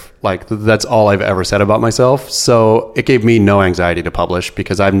surf. Like that's all I've ever said about myself. So it gave me no anxiety to publish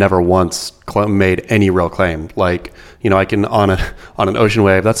because I've never once made any real claim. Like, I can on an ocean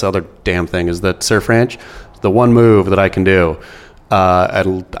wave. That's the other damn thing is that surf ranch. The one move that I can do,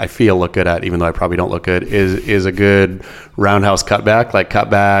 and I feel look good at, even though I probably don't look good, is a good roundhouse cutback, like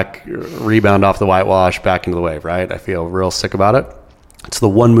cutback, rebound off the whitewash back into the wave. Right. I feel real sick about it. It's the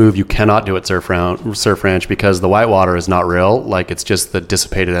one move you cannot do at surf ranch because the whitewater is not real. Like it's just the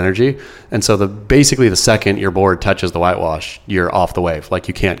dissipated energy. And so basically the second your board touches the whitewash, you're off the wave. Like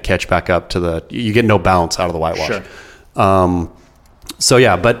you can't catch back up you get no bounce out of the whitewash. Sure. So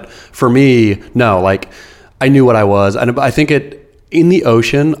yeah, but for me, no, like I knew what I was. And I think in the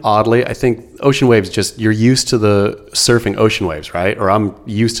ocean, oddly, I think ocean waves you're used to the surfing ocean waves, right? Or I'm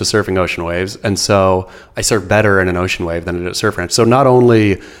used to surfing ocean waves. And so I surf better in an ocean wave than at surf ranch. So not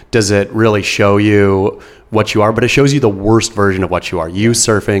only does it really show you what you are, but it shows you the worst version of what you are. You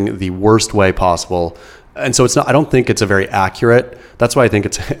surfing the worst way possible. And so I don't think it's a very accurate, that's why I think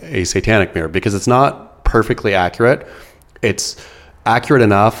it's a satanic mirror, because it's not perfectly accurate. It's accurate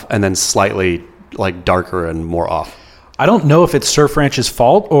enough and then slightly like darker and more off. I don't know if it's Surf Ranch's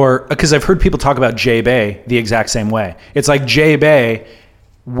fault or because I've heard people talk about J-Bay the exact same way. It's like J-Bay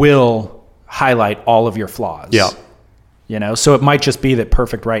will highlight all of your flaws. Yeah. You know, so it might just be that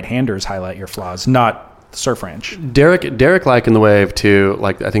perfect right-handers highlight your flaws, not Surf Ranch. Derek likened the wave to,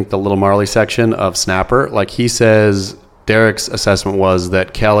 like, I think the Little Marley section of Snapper. Like, he says Derek's assessment was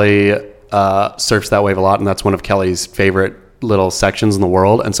that Kelly surfs that wave a lot, and that's one of Kelly's favorite little sections in the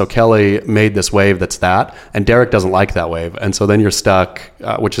world. And so Kelly made this wave that's that, and Derek doesn't like that wave. And so then you're stuck,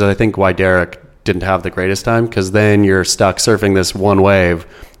 which is, I think, why Derek didn't have the greatest time, because then you're stuck surfing this one wave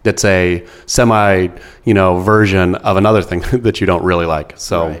that's a semi, version of another thing that you don't really like.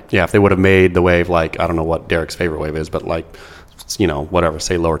 So Right. yeah, if they would have made the wave like, I don't know what Derek's favorite wave is, but like, whatever,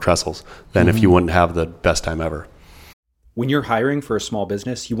 say lower trestles, then if you wouldn't have the best time ever. When you're hiring for a small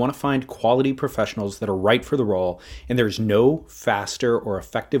business, you want to find quality professionals that are right for the role, and there's no faster or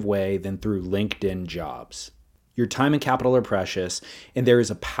effective way than through LinkedIn Jobs. Your time and capital are precious, and there is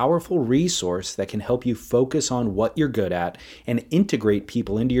a powerful resource that can help you focus on what you're good at and integrate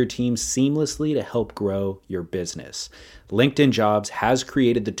people into your team seamlessly to help grow your business. LinkedIn Jobs has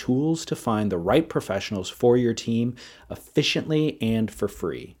created the tools to find the right professionals for your team efficiently and for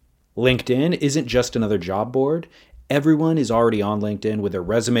free. LinkedIn isn't just another job board. Everyone is already on LinkedIn with their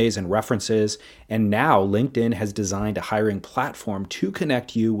resumes and references, and now LinkedIn has designed a hiring platform to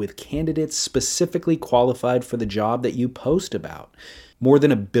connect you with candidates specifically qualified for the job that you post about. More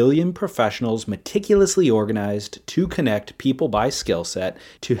than 1 billion professionals meticulously organized to connect people by skill set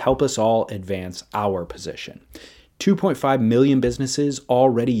to help us all advance our position. 2.5 million businesses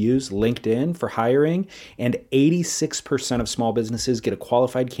already use LinkedIn for hiring, and 86% of small businesses get a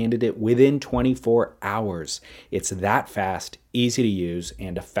qualified candidate within 24 hours. It's that fast, easy to use,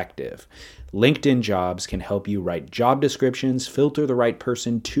 and effective. LinkedIn Jobs can help you write job descriptions, filter the right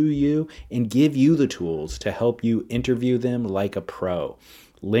person to you, and give you the tools to help you interview them like a pro.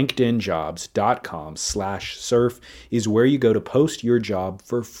 LinkedInjobs.com/surf is where you go to post your job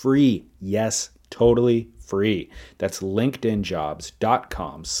for free. Yes, totally free. That's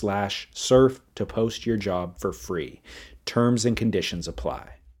LinkedInjobs.com/surf to post your job for free. Terms and conditions apply.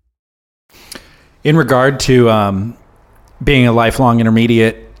 In regard to being a lifelong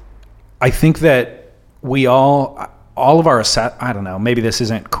intermediate, I think that we all of our I don't know, maybe this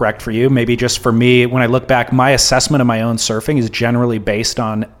isn't correct for you. Maybe just for me, when I look back, my assessment of my own surfing is generally based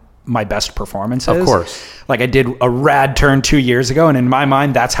on my best performances. Of course. Like, I did a rad turn 2 years ago, and in my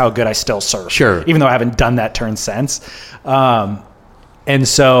mind, that's how good I still surf. Sure. Even though I haven't done that turn since. And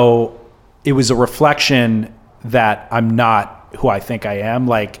so it was a reflection that I'm not who I think I am.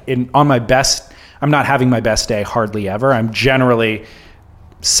 Like, on my best, I'm not having my best day hardly ever. I'm generally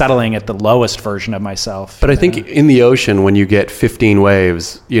settling at the lowest version of myself. But I think in the ocean, when you get 15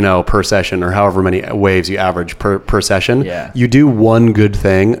 waves, per session, or however many waves you average per session, you do one good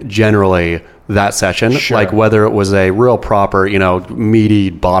thing generally that session. Sure. Like, whether it was a real proper, meaty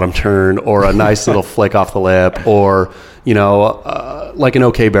bottom turn, or a nice little flick off the lip, or, like an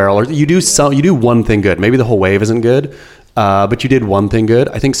okay barrel, or you do one thing good. Maybe the whole wave isn't good, but you did one thing good.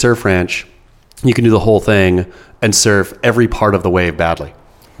 I think Surf Ranch, you can do the whole thing and surf every part of the wave badly.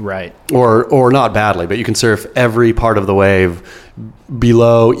 Right. Or not badly, but you can surf every part of the wave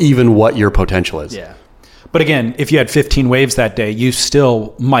below even what your potential is. Yeah. But again, if you had 15 waves that day, you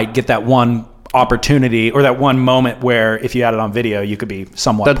still might get that one opportunity or that one moment where, if you had it on video, you could be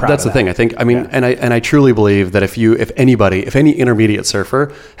somewhat proud That's of the thing. I think, and I truly believe that if any intermediate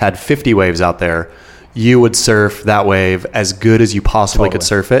surfer had 50 waves out there, you would surf that wave as good as you possibly could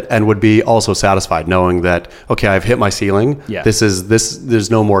surf it, and would be also satisfied knowing that, okay, I've hit my ceiling. Yeah.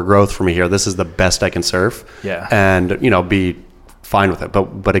 There's no more growth for me here. This is the best I can surf. Yeah. And, be fine with it.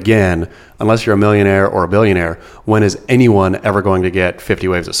 But again, unless you're a millionaire or a billionaire, when is anyone ever going to get 50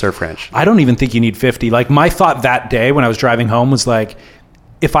 waves at Surf Ranch? I don't even think you need 50. Like, my thought that day when I was driving home was like,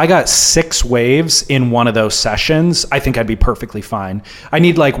 if I got 6 waves in one of those sessions, I think I'd be perfectly fine. I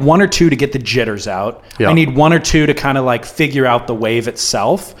need like 1 or 2 to get the jitters out. Yeah. I need 1 or 2 to kind of like figure out the wave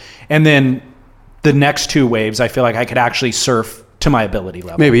itself. And then the next 2 waves, I feel like I could actually surf to my ability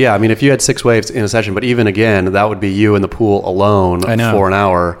level. Maybe, yeah. I mean, if you had 6 waves in a session, but even again, that would be you in the pool alone for an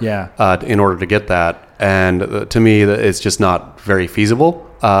hour in order to get that. And to me, it's just not very feasible.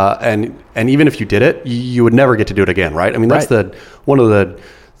 And even if you did it, you would never get to do it again, right? I mean, that's one of the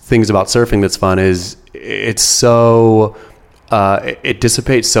things about surfing that's fun is it's so it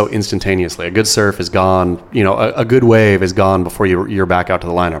dissipates so instantaneously. A good surf is gone. A good wave is gone before you're back out to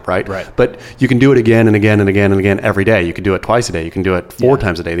the lineup, right? Right. But you can do it again and again and again and again every day. You can do it twice a day. You can do it 4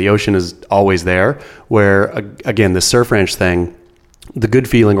 times a day. The ocean is always there. Where again, the Surf Ranch thing, the good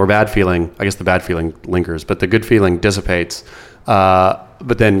feeling or bad feeling, I guess the bad feeling lingers, but the good feeling dissipates.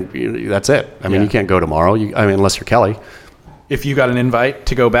 But then that's it. I mean, you can't go tomorrow. Unless you're Kelly. If you got an invite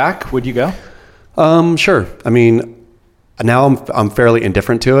to go back, would you go? Sure. I mean, now I'm fairly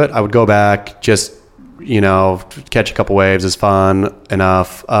indifferent to it. I would go back, just, catch a couple waves is fun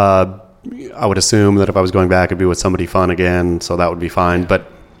enough. I would assume that if I was going back, it'd be with somebody fun again, so that would be fine.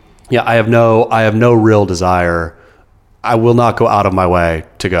 But yeah, I have no real desire. I will not go out of my way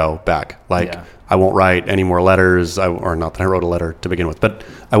to go back. I won't write any more letters, or not that I wrote a letter to begin with, but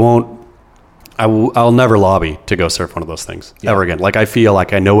I'll never lobby to go surf one of those things ever again. I feel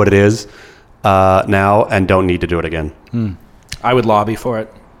like I know what it is now and don't need to do it again. I would lobby for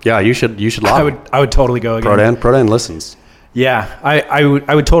it. Yeah, you should lobby. I would totally go again. Prodan listens. Yeah,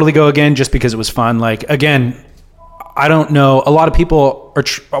 I would totally go again just because it was fun. Again, I don't know. A lot of people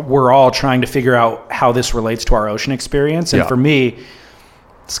we're all trying to figure out how this relates to our ocean experience. And for me,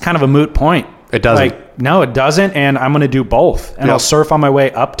 it's kind of a moot point. It doesn't. No, it doesn't. And I'm going to do both. And I'll surf on my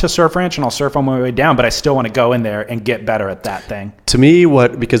way up to Surf Ranch and I'll surf on my way down, but I still want to go in there and get better at that thing. To me,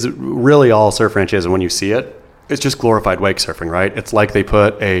 because really all Surf Ranch is, and when you see it, it's just glorified wake surfing, right? It's like they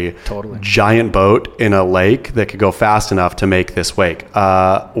put a giant boat in a lake that could go fast enough to make this wake,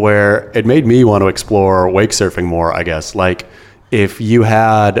 where it made me want to explore wake surfing more, I guess. If you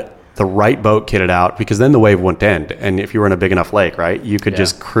had the right boat kitted out, because then the wave wouldn't end. And if you were in a big enough lake, right, you could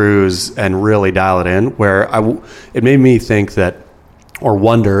just cruise and really dial it in, it made me think that, or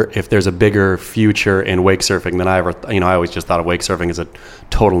wonder if there's a bigger future in wake surfing than I ever, I always just thought of wake surfing as a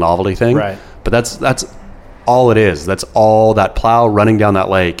total novelty thing. Right. But that's all it is. That's all that plow running down that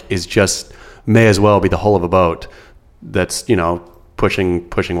lake is just, may as well be the hull of a boat that's,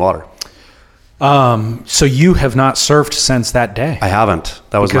 pushing water. So you have not surfed since that day? I haven't.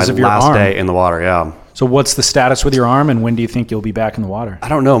 That was my last day in the water. Yeah. So what's the status with your arm, and when do you think you'll be back in the water? I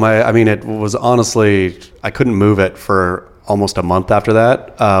don't know. It was honestly, I couldn't move it for almost a month after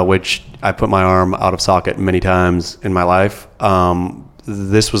that, which I put my arm out of socket many times in my life.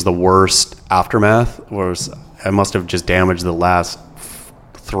 This was the worst aftermath. I must have just damaged the last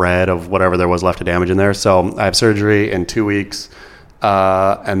thread of whatever there was left to damage in there. So I have surgery in 2 weeks.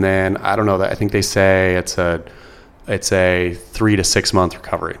 And then I don't know, I think they say it's a 3 to 6 month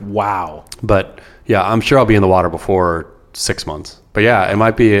recovery. Wow. But yeah, I'm sure I'll be in the water before 6 months. But yeah, it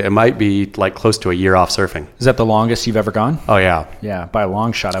might be close to a year off surfing. Is that the longest you've ever gone? Oh yeah. Yeah. By a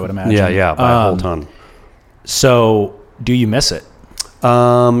long shot, I would imagine. Yeah. By a whole ton. So do you miss it?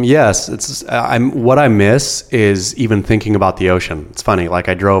 Yes, what I miss is even thinking about the ocean. It's funny.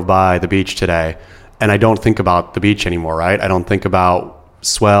 I drove by the beach today, and I don't think about the beach anymore, right? I don't think about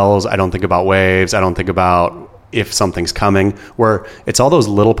swells. I don't think about waves. I don't think about if something's coming, where it's all those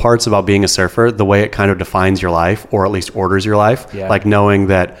little parts about being a surfer, the way it kind of defines your life, or at least orders your life. Yeah. Knowing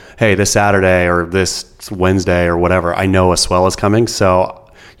that, hey, this Saturday or this Wednesday or whatever, I know a swell is coming. So,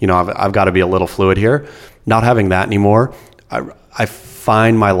 I've got to be a little fluid here. Not having that anymore, I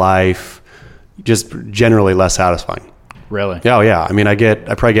find my life just generally less satisfying. Really? Yeah, yeah.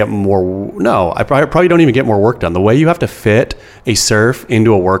 I probably get more. No, I probably don't even get more work done. The way you have to fit a surf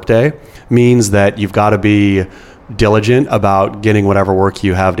into a work day means that you've got to be diligent about getting whatever work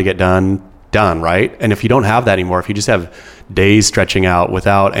you have to get done, right? And if you don't have that anymore, if you just have days stretching out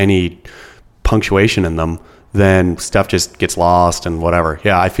without any punctuation in them, then stuff just gets lost and whatever.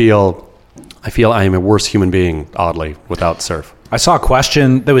 Yeah, I feel I am a worse human being, oddly, without surf. I saw a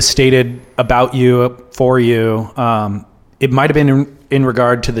question that was stated about you, for you. It might have been in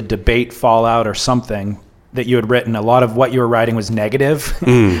regard to the debate fallout or something that you had written. A lot of what you were writing was negative, or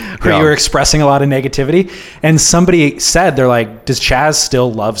you were expressing a lot of negativity. And somebody said, they're like, does Chaz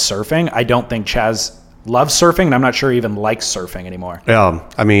still love surfing? I don't think Chaz loves surfing, and I'm not sure he even likes surfing anymore. Yeah,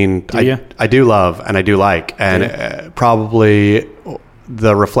 I do love and I do like, and probably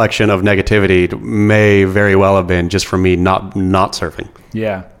the reflection of negativity may very well have been just from me not surfing.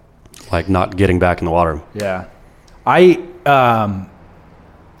 Yeah. Not getting back in the water. Yeah.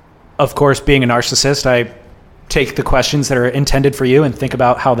 Of course, being a narcissist, I take the questions that are intended for you and think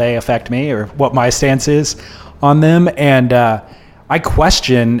about how they affect me or what my stance is on them. And I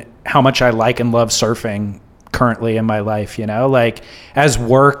question how much I like and love surfing currently in my life, as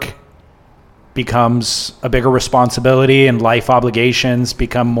work becomes a bigger responsibility and life obligations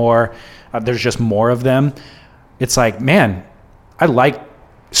become more, there's just more of them. It's man, I like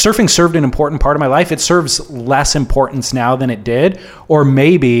surfing. Served an important part of my life. It serves less importance now than it did, or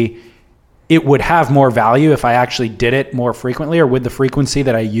maybe it would have more value if I actually did it more frequently, or with the frequency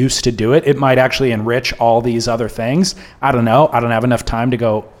that I used to do it. It might actually enrich all these other things. I don't know. I don't have enough time to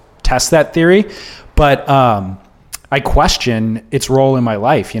go test that theory, but I question its role in my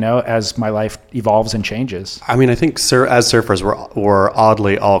life, as my life evolves and changes. I think as surfers, we're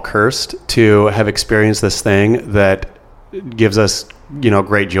oddly all cursed to have experienced this thing that gives us,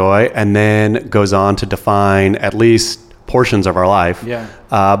 great joy, and then goes on to define at least portions of our life. Yeah.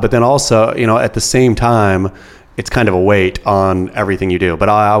 But then also, at the same time, it's kind of a weight on everything you do. But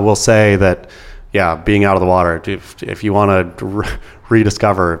I will say that, being out of the water, if you want to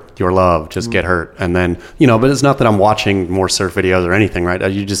rediscover your love, just get hurt. And then, but it's not that I'm watching more surf videos or anything, right?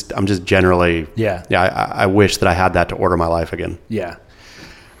 I'm just generally, I wish that I had that to order my life again. Yeah.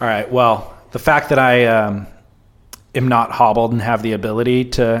 All right. Well, the fact that I am not hobbled and have the ability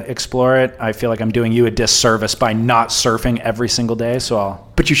to explore it, I feel like I'm doing you a disservice by not surfing every single day.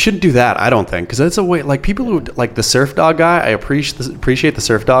 But you shouldn't do that, I don't think, because it's a way, like people who like the surf dog guy. I appreciate the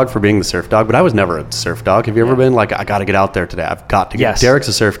surf dog for being the surf dog, but I was never a surf dog. Have you ever been like, I got to get out there today? I've got to get. Yes. Derek's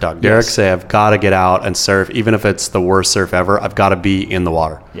a surf dog. Derek say I've got to get out and surf, even if it's the worst surf ever. I've got to be in the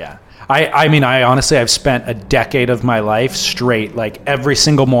water. Yeah. I mean, I honestly, I've spent a decade of my life straight, like every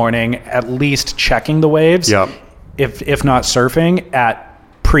single morning, at least checking the waves. Yep. If not surfing at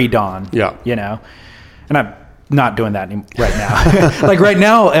pre-dawn. Yeah. And I'm not doing that right now. Like right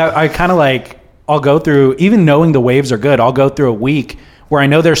now, I kind of like, I'll go through, even knowing the waves are good, I'll go through a week where I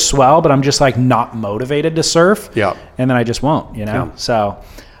know they're swell, but I'm just like not motivated to surf. Yeah. And then I just won't, Yeah. So,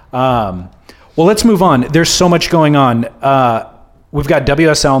 well, let's move on. There's so much going on. We've got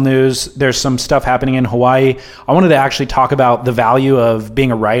WSL news. There's some stuff happening in Hawaii. I wanted to actually talk about the value of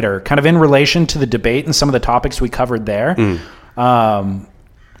being a writer, kind of in relation to the debate and some of the topics we covered there.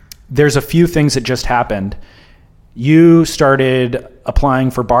 There's a few things that just happened. You started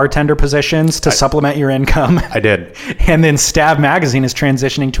applying for bartender positions to supplement your income. I did. And then Stab Magazine is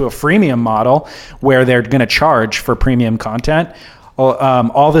transitioning to a freemium model where they're going to charge for premium content.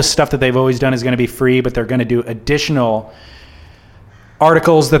 All this stuff that they've always done is going to be free, but they're going to do additional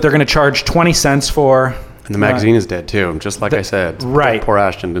articles that they're going to charge 20 cents for. And the magazine is dead too, just like I said. Right. Poor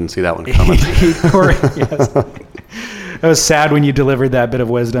Ashton didn't see that one coming. Yes. It was sad when you delivered that bit of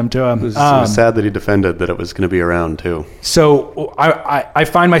wisdom to him. It was sad that he defended that it was going to be around too. So I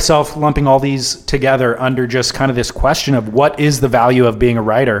find myself lumping all these together under just kind of this question of what is the value of being a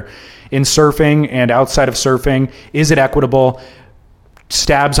writer in surfing and outside of surfing? Is it equitable?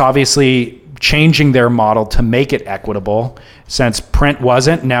 Stab's obviously changing their model to make it equitable. Since print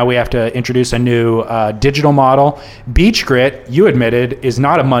wasn't, now we have to introduce a new digital model. Beach Grit, you admitted, is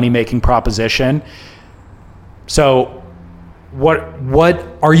not a money-making proposition. So what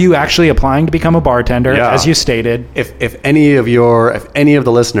are you actually applying to become a bartender, as you stated? If any of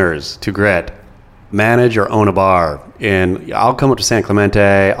the listeners to Grit manage or own a bar, I'll come up to San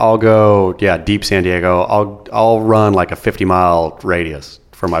Clemente, I'll go deep San Diego, I'll run like a 50-mile radius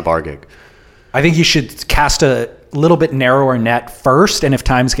for my bar gig. I think you should cast a little bit narrower net first, and if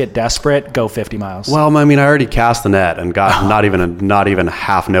times get desperate, go 50 miles. Well, I mean, I already cast the net and got not even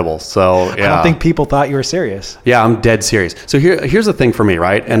half nibble. So I don't think people thought you were serious. Yeah, I'm dead serious. So here's the thing for me,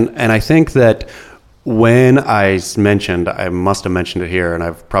 right? And I think that when I must have mentioned it here, and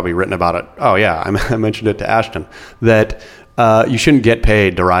I've probably written about it. Oh yeah, I mentioned it to Ashton that you shouldn't get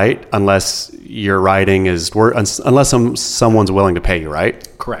paid to write unless your writing unless someone's willing to pay you, right?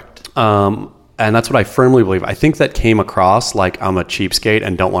 Correct. And that's what I firmly believe. I think that came across like I'm a cheapskate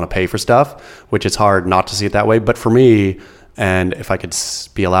and don't want to pay for stuff, which it's hard not to see it that way. But for me, and if I could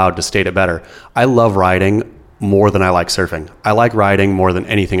be allowed to state it better, I love writing more than I like surfing. I like writing more than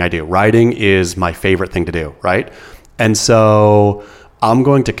anything I do. Writing is my favorite thing to do, right? And so I'm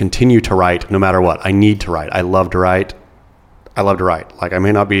going to continue to write no matter what. I need to write. I love to write. Like I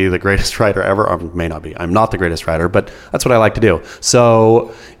may not be the greatest writer ever, or may not be. I'm not the greatest writer, but that's what I like to do.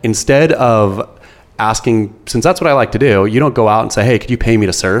 So instead of asking, since that's what I like to do, you don't go out and say, hey, could you pay me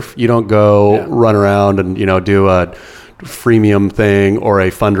to surf? You don't go run around and, do a freemium thing or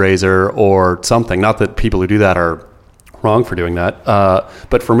a fundraiser or something. Not that people who do that are wrong for doing that.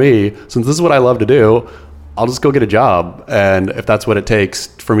 But for me, since this is what I love to do, I'll just go get a job. And if that's what it takes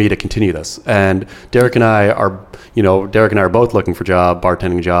for me to continue this. And Derek and I are both looking for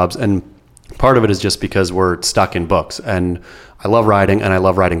bartending jobs. And part of it is just because we're stuck in books. And I love writing and I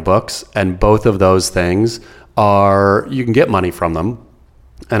love writing books. And both of those things you can get money from them.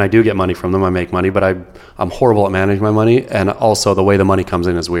 And I do get money from them. I make money, but I'm horrible at managing my money. And also the way the money comes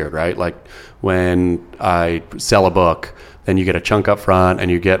in is weird, right? Like when I sell a book, then you get a chunk up front and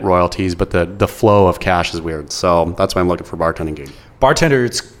you get royalties, but the flow of cash is weird. So that's why I'm looking for bartending gig. Bartender,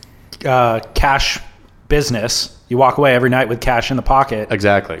 it's cash business. You walk away every night with cash in the pocket.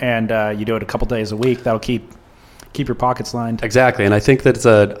 Exactly. And you do it a couple days a week. That'll keep your pockets lined. Exactly. And I think that it's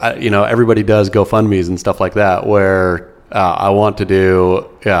everybody does GoFundMes and stuff like that where I want to do,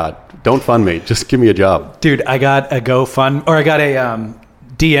 don't fund me. Just give me a job. Dude, I got a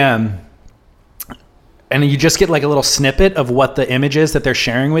DM and you just get like a little snippet of what the image is that they're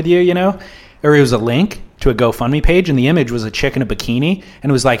sharing with you, you know? Or it was a link to a GoFundMe page, and the image was a chick in a bikini, and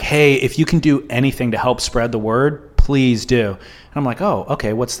it was like, hey, if you can do anything to help spread the word, please do. And I'm like, oh,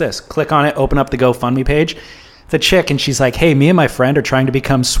 okay, what's this? Click on it, open up the GoFundMe page. The chick, and she's like, hey, me and my friend are trying to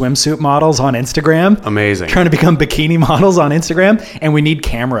become swimsuit models on Instagram. Amazing. Trying to become bikini models on Instagram, and we need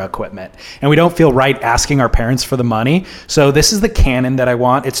camera equipment. And we don't feel right asking our parents for the money. So this is the Canon that I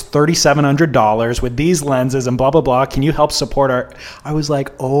want. It's $3,700 with these lenses and blah, blah, blah. Can you help support our... I was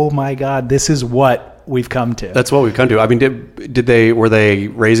like, oh my God, this is what we've come to. That's what we've come to. I mean, were they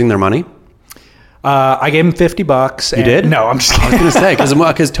raising their money? I gave him $50. You did? No, I'm just kidding. I was going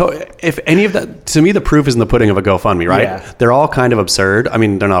to say, because if any of that, to me, the proof is in the pudding of a GoFundMe, right? Yeah. They're all kind of absurd. I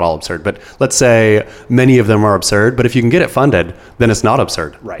mean, they're not all absurd, but let's say many of them are absurd. But if you can get it funded, then it's not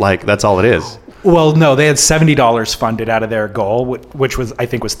absurd. Right. Like, that's all it is. Well, no, they had $70 funded out of their goal, which was, I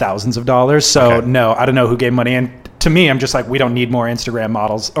think, was thousands of dollars. So Okay. no, I don't know who gave money. And to me, I'm just like, we don't need more Instagram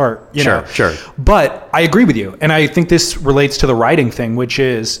models, or, you know. Sure. But I agree with you. And I think this relates to the writing thing, which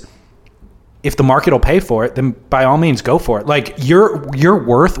is, if the market will pay for it, then by all means go for it. Like, you're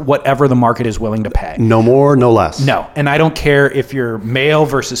worth whatever the market is willing to pay. No more, no less. No. And I don't care if you're male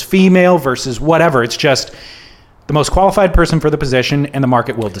versus female versus whatever. It's just the most qualified person for the position, and the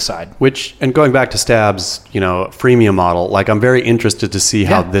market will decide. And going back to Stab's, freemium model, like, I'm very interested to see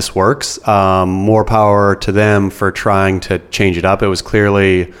how this works. More power to them for trying to change it up. It was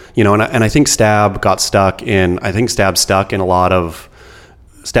clearly, and I think Stab stuck in a lot of,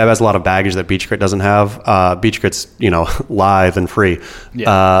 Stab has a lot of baggage that Beach Grit doesn't have. Beach Grit's, live and free.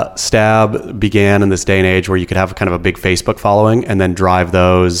 Yeah. Stab began in this day and age where you could have kind of a big Facebook following and then drive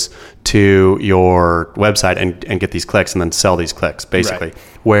those to your website and get these clicks and then sell these clicks, basically. Right.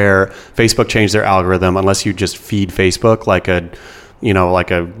 Where Facebook changed their algorithm, unless you just feed Facebook like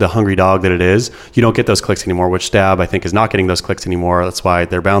the hungry dog that it is, you don't get those clicks anymore, which Stab, I think, is not getting those clicks anymore. That's why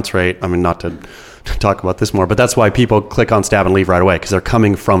their bounce rate, I mean, not to talk about this more, but that's why people click on Stab and leave right away, because they're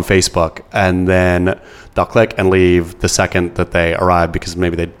coming from Facebook, and then they'll click and leave the second that they arrive, because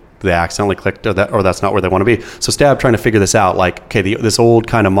maybe they accidentally clicked, or that's not where they want to be. So Stab trying to figure this out, like, okay, this old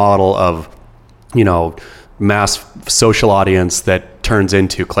kind of model of, mass social audience that turns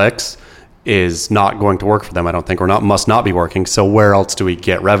into clicks is not going to work for them, I don't think, or must not be working. So where else do we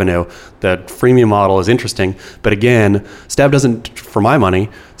get revenue? The freemium model is interesting, but again, Stab doesn't, for my money,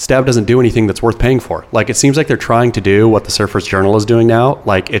 Stab doesn't do anything that's worth paying for. Like, it seems like they're trying to do what the Surfer's Journal is doing now.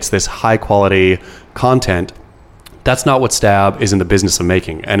 Like, it's this high quality content. That's not what Stab is in the business of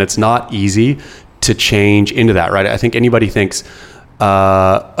making, and it's not easy to change into that, right? I think anybody thinks,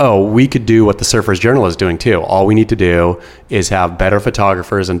 we could do what the Surfer's Journal is doing too. All we need to do is have better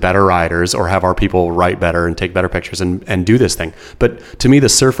photographers and better writers, or have our people write better and take better pictures and do this thing. But to me, the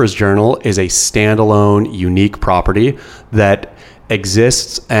Surfer's Journal is a standalone, unique property that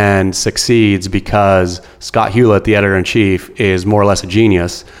exists and succeeds because Scott Hewlett, the editor-in-chief, is more or less a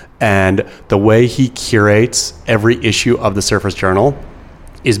genius. And the way he curates every issue of the Surfer's Journal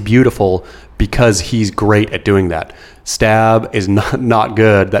is beautiful because he's great at doing that. Stab is not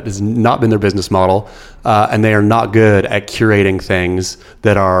good. That has not been their business model. And they are not good at curating things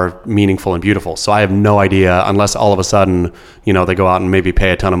that are meaningful and beautiful. So I have no idea, unless all of a sudden, they go out and maybe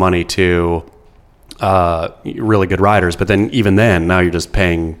pay a ton of money to really good writers. But then even then, now you're just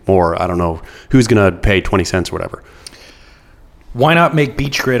paying more. I don't know who's going to pay 20 cents or whatever. Why not make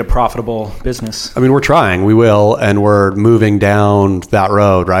Beach Grit a profitable business? I mean, we're trying, we will, and we're moving down that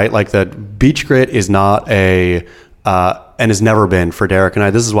road, right? Like, that Beach Grit is not and has never been for Derek and I.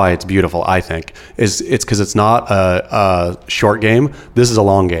 This is why it's beautiful, I think. It's because it's not a short game. This is a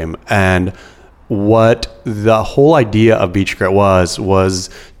long game. And what the whole idea of Beach Grit was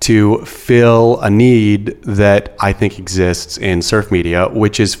to fill a need that I think exists in surf media,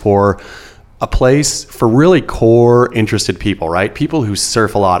 which is for a place for really core interested people, right? People who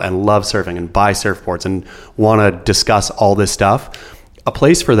surf a lot and love surfing and buy surfboards and want to discuss all this stuff. A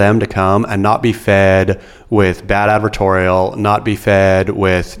place for them to come and not be fed with bad advertorial, not be fed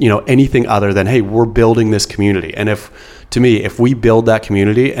with, anything other than, hey, we're building this community. And if we build that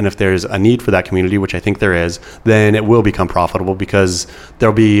community, and if there's a need for that community, which I think there is, then it will become profitable, because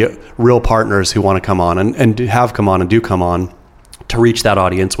there'll be real partners who want to come on and have come on and do come on to reach that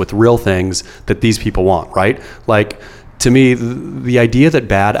audience with real things that these people want, right? Like, to me, the idea that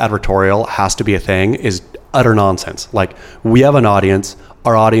bad advertorial has to be a thing is utter nonsense. Like, we have an audience,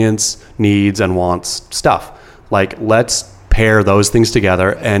 our audience needs and wants stuff. Like, let's pair those things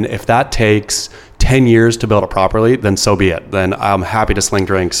together. And if that takes 10 years to build it properly, then so be it. Then I'm happy to sling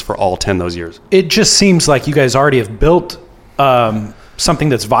drinks for all 10 those years. It just seems like you guys already have built something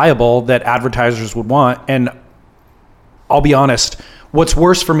that's viable that advertisers would want. And I'll be honest, what's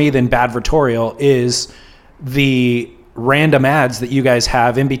worse for me than bad advertorial is the random ads that you guys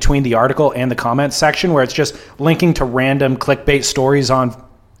have in between the article and the comment section, where it's just linking to random clickbait stories on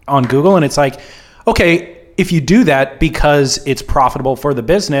Google. And it's like, okay, if you do that because it's profitable for the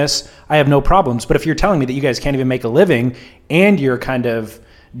business, I have no problems. But if you're telling me that you guys can't even make a living and you're kind of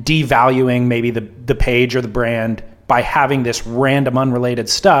devaluing maybe the page or the brand by having this random unrelated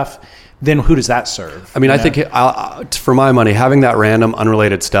stuff, then who does that serve? I mean, I think for my money, having that random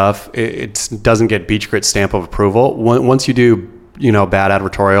unrelated stuff, it doesn't get Beach Grit stamp of approval. Once you do, bad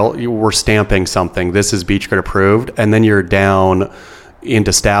advertorial, we're stamping something. This is Beach Grit approved. And then you're down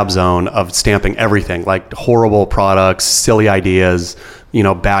into stab zone of stamping everything, like horrible products, silly ideas,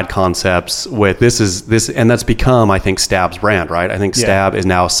 bad concepts with this, and that's become, I think, Stab's brand, right? I think Stab is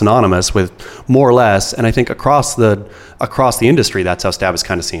now synonymous with more or less, and I think across the industry, that's how Stab is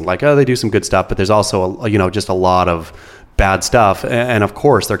kind of seen. Like, oh, they do some good stuff, but there's also just a lot of bad stuff, and of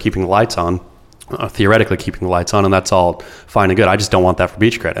course they're keeping the lights on. Theoretically keeping the lights on, and that's all fine and good. I just don't want that for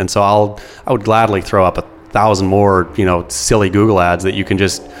Beach Grit, and so I would gladly throw up 1,000 more silly Google ads that you can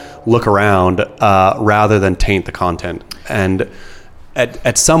just look around rather than taint the content. And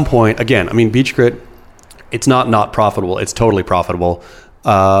at some point, again, I mean, Beach Grit, it's not profitable. It's totally profitable.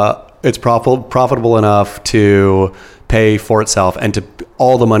 It's profitable enough to pay for itself, and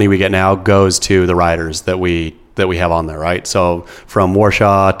all the money we get now goes to the writers that we have on there, right? So from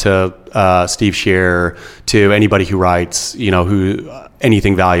Warshaw to Steve Shear to anybody who writes,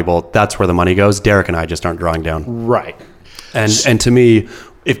 anything valuable, that's where the money goes. Derek and I just aren't drawing down. Right. And to me,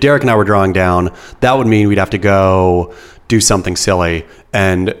 if Derek and I were drawing down, that would mean we'd have to go do something silly.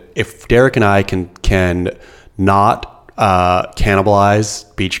 And if Derek and I can not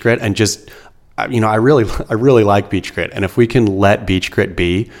cannibalize Beach Grit and just, I really like Beach Grit. And if we can let Beach Grit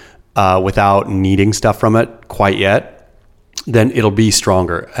be without needing stuff from it quite yet, then it'll be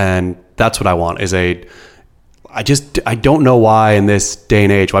stronger. And that's what I want I don't know why in this day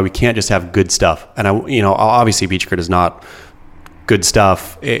and age, why we can't just have good stuff. And obviously Beach Grit is not good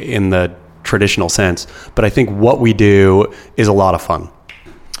stuff in the traditional sense, but I think what we do is a lot of fun.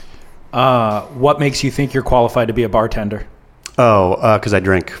 What makes you think you're qualified to be a bartender? Because I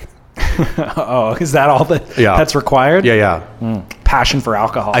drink. Oh, is that all that's required? Yeah. Passion for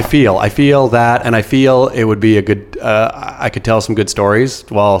alcohol. I feel that, and I feel it would be a good, I could tell some good stories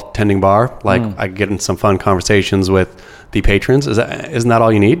while tending bar. Like I could get in some fun conversations with the patrons. Isn't that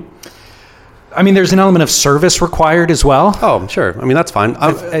all you need? I mean, there's an element of service required as well. Oh, sure. I mean, that's fine.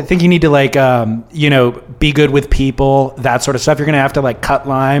 I think you need to be good with people, that sort of stuff. You're going to have to cut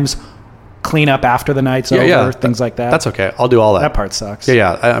limes, clean up after the night's over, things like that. That's okay. I'll do all that. That part sucks.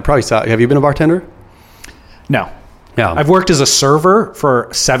 Yeah. I probably saw. Have you been a bartender? No. Yeah. I've worked as a server for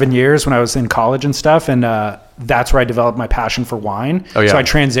 7 years when I was in college and stuff, and that's where I developed my passion for wine. Oh, yeah. So I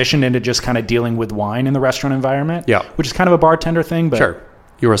transitioned into just kind of dealing with wine in the restaurant environment. Yeah. Which is kind of a bartender thing, but sure.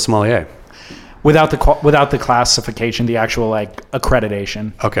 You were a sommelier. Without the classification, the actual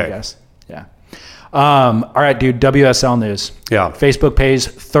accreditation. Okay. I guess. Yeah. All right, dude. WSL news. Yeah. Facebook pays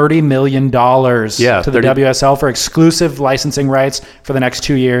 $30 million to the WSL for exclusive licensing rights for the next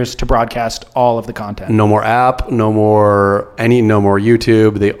 2 years to broadcast all of the content. No more app, no more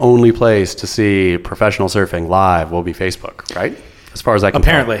YouTube. The only place to see professional surfing live will be Facebook, right? As far as I can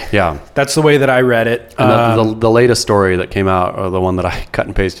apparently tell. Yeah. That's the way that I read it. And the latest story that came out, or the one that I cut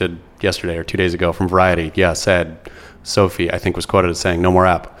and pasted yesterday or 2 days ago from Variety, said Sophie, I think, was quoted as saying, no more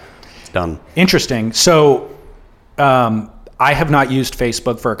app. It's done. Interesting. So I have not used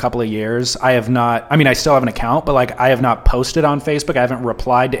Facebook for a couple of years. I still have an account, but I have not posted on Facebook. I haven't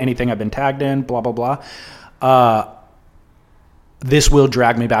replied to anything I've been tagged in, blah, blah, blah. This will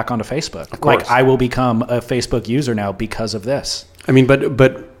drag me back onto Facebook. Of course. I will become a Facebook user now because of this. I mean,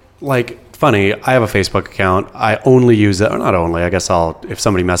 but funny, I have a Facebook account. I only use it, or not only, I guess if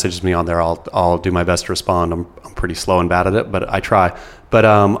somebody messages me on there, I'll do my best to respond. I'm pretty slow and bad at it, but I try. But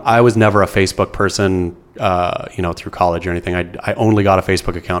I was never a Facebook person, through college or anything. I only got a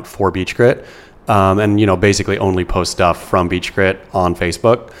Facebook account for Beach Grit, and basically only post stuff from Beach Grit on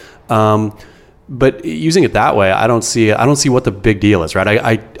Facebook. But using it that way, I don't see what the big deal is,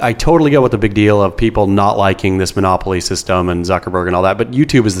 right? I totally get what the big deal of people not liking this monopoly system and Zuckerberg and all that, but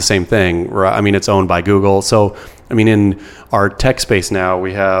YouTube is the same thing, right? I mean, it's owned by Google. So, I mean, in our tech space now,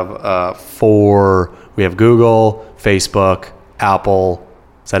 we have we have Google, Facebook, Apple.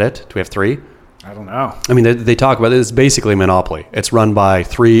 Is that it? Do we have 3? I don't know. I mean, they talk about it. It's basically a monopoly. It's run by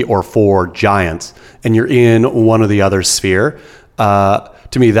 3 or 4 giants, and you're in one or the other sphere.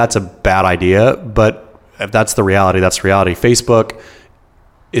 To me, that's a bad idea, but if that's the reality, that's reality. Facebook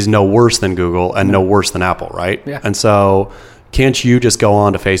is no worse than Google and no worse than Apple, right? Yeah. And so can't you just go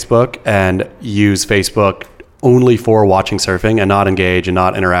on to Facebook and use Facebook only for watching surfing and not engage and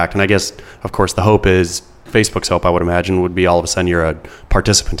not interact? And I guess, of course, the hope is, Facebook's hope, I would imagine, would be all of a sudden you're a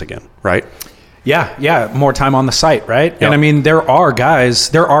participant again, right? Yeah, more time on the site, right? Yep. And I mean, there are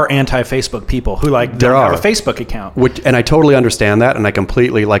anti-Facebook people who don't have a Facebook account. And I totally understand that, and I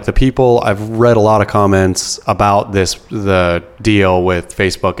completely, like, the people, I've read a lot of comments about the deal with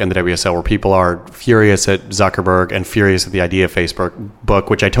Facebook and the WSL, where people are furious at Zuckerberg and furious at the idea of Facebook,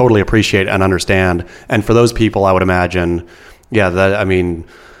 which I totally appreciate and understand. And for those people, I would imagine,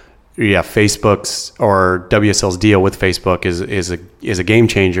 Facebook's or WSL's deal with Facebook is a game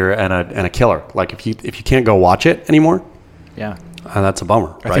changer and a killer. Like, if you can't go watch it anymore, that's a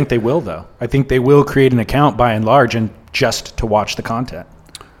bummer. Right? I think they will, though. I think they will create an account by and large, and just to watch the content.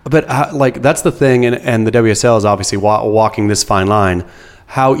 But that's the thing, and the WSL is obviously walking this fine line.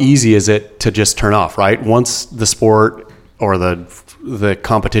 How easy is it to just turn off? Right, once the sport or the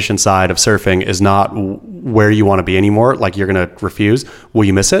competition side of surfing is not where you want to be anymore, like, you're going to refuse. Will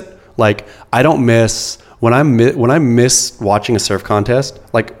you miss it? Like, I don't miss when I miss watching a surf contest.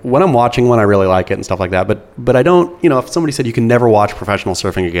 Like, when I'm watching one, I really like it and stuff like that. But I don't, if somebody said you can never watch professional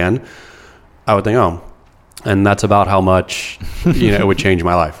surfing again, I would think, oh, and that's about how much, it would change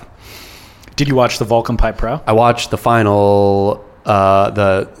my life. Did you watch the Vulcan Pipe Pro? I watched the final,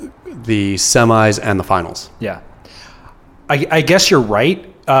 the semis and the finals. Yeah. I guess you're right.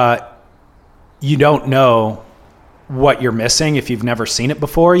 You don't know what you're missing if you've never seen it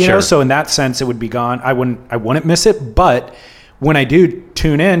before, you know? So in that sense, it would be gone. I wouldn't miss it. But when I do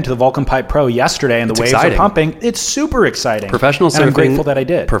tune in to the Vulcan Pipe Pro yesterday and the waves are pumping, it's super exciting. Professional surfing. And I'm grateful that I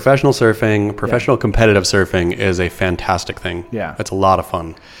did. Professional surfing, competitive surfing is a fantastic thing. Yeah. It's a lot of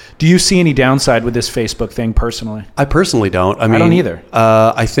fun. Do you see any downside with this Facebook thing personally? I personally don't. I don't either.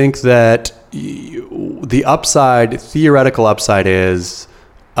 I think that the theoretical upside is,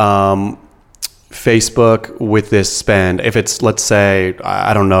 Facebook with this spend, if it's, let's say,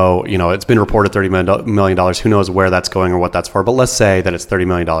 I don't know, it's been reported $30 million. Who knows where that's going or what that's for? But let's say that it's $30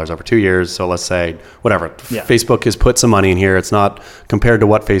 million over 2 years. So let's say, whatever. Yeah. Facebook has put some money in here. It's not, compared to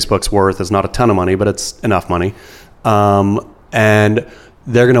what Facebook's worth, it's not a ton of money, but it's enough money. And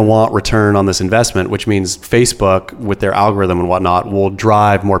they're going to want return on this investment, which means Facebook, with their algorithm and whatnot, will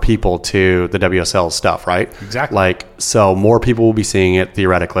drive more people to the WSL stuff, right? Exactly. So more people will be seeing it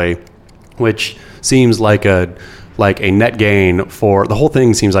theoretically, which seems like a net gain for the whole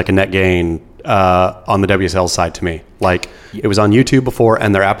thing. Seems like a net gain on the WSL side to me. Like, it was on YouTube before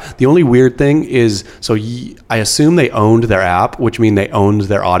and their app. The only weird thing is, I assume they owned their app, which means they owned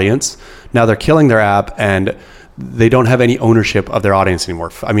their audience. Now they're killing their app and they don't have any ownership of their audience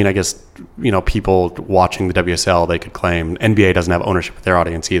anymore. I mean, I guess, people watching the WSL, they could claim. NBA doesn't have ownership of their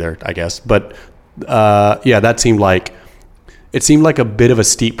audience either, I guess. But that seemed like a bit of a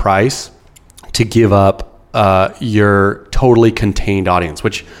steep price to give up your totally contained audience,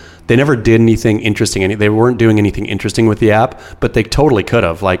 which they never did anything interesting. They weren't doing anything interesting with the app, but they totally could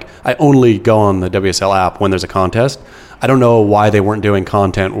have. Like, I only go on the WSL app when there's a contest. I don't know why they weren't doing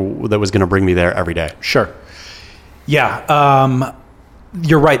content that was going to bring me there every day. Sure. Yeah.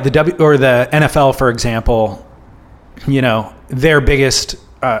 You're right. The NFL, for example, their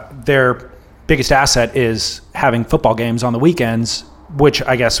biggest asset is having football games on the weekends, which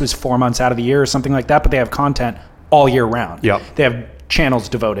I guess was 4 months out of the year or something like that, but they have content all year round. Yep. They have channels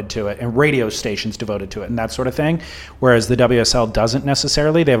devoted to it and radio stations devoted to it and that sort of thing, whereas the WSL doesn't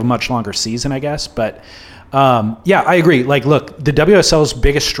necessarily. They have a much longer season, I guess. But I agree. Like, look, the WSL's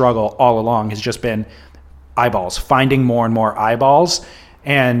biggest struggle all along has just been eyeballs, finding more and more eyeballs.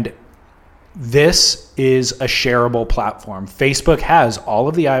 And this is a shareable platform. Facebook has all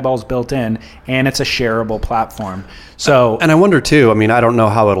of the eyeballs built in, and it's a shareable platform. So, and I wonder too, I mean, I don't know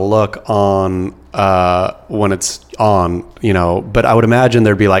how it'll look on when it's on, but I would imagine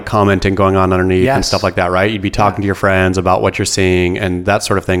there'd be like commenting going on underneath and stuff like that, right? You'd be talking to your friends about what you're seeing and that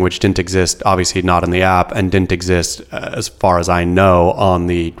sort of thing, which didn't exist, obviously not in the app, and didn't exist as far as I know on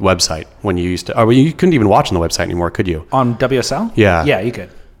the website when you used to, you couldn't even watch on the website anymore, could you? On WSL? Yeah. Yeah, you could.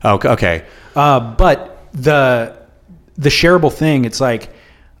 Oh, okay. But the shareable thing, it's like,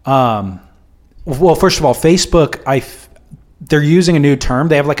 well, first of all, Facebook, they're using a new term.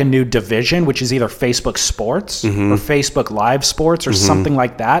 They have like a new division, which is either Facebook Sports or Facebook Live Sports or something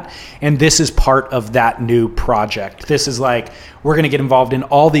like that. And this is part of that new project. This is like, we're going to get involved in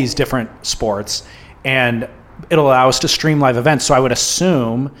all these different sports, and it'll allow us to stream live events. So I would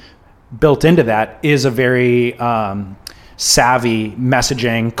assume built into that is a very savvy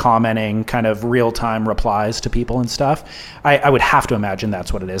messaging, commenting, kind of real-time replies to people and stuff. I would have to imagine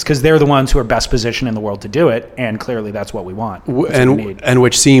that's what it is, because they're the ones who are best positioned in the world to do it, and clearly that's what we want. And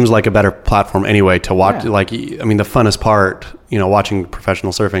which seems like a better platform anyway to watch. Yeah. Like, I mean, the funnest part, watching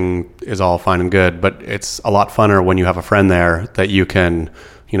professional surfing is all fine and good, but it's a lot funner when you have a friend there that you can,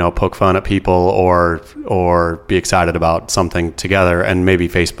 poke fun at people or be excited about something together, and maybe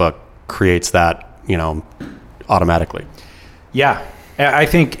Facebook creates that, automatically. Yeah, I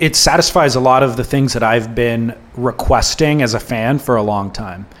think it satisfies a lot of the things that I've been requesting as a fan for a long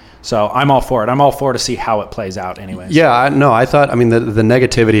time. So I'm all for it. I'm all for to see how it plays out anyways. Yeah, I thought, the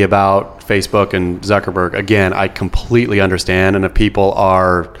negativity about Facebook and Zuckerberg, again, I completely understand. And if people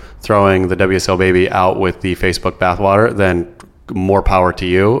are throwing the WSL baby out with the Facebook bathwater, then more power to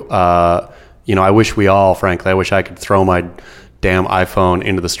you. I wish I wish I could throw my damn iPhone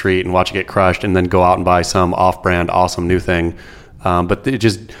into the street and watch it get crushed and then go out and buy some off-brand awesome new thing. But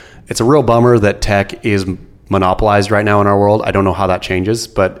it's a real bummer that tech is monopolized right now in our world. I don't know how that changes,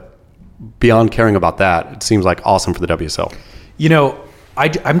 but beyond caring about that, it seems like awesome for the WSL.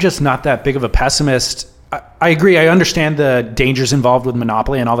 I'm just not that big of a pessimist. I agree. I understand the dangers involved with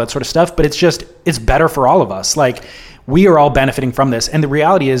monopoly and all that sort of stuff, but it's better for all of us. Like, we are all benefiting from this. And the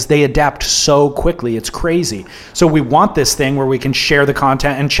reality is they adapt so quickly. It's crazy. So we want this thing where we can share the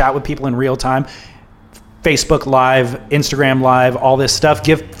content and chat with people in real time. Facebook Live, Instagram Live, all this stuff.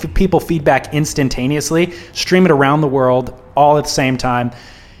 Give people feedback instantaneously. Stream it around the world all at the same time.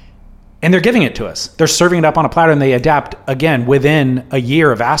 And they're giving it to us. They're serving it up on a platter, and they adapt, again, within a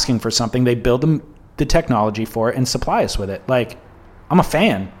year of asking for something. They build the technology for it and supply us with it. Like, I'm a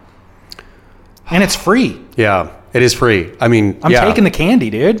fan. And it's free. Yeah. It is free. I'm taking the candy,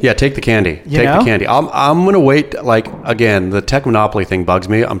 dude. Yeah, take the candy. The candy. I'm going to wait. Like, again, the tech monopoly thing bugs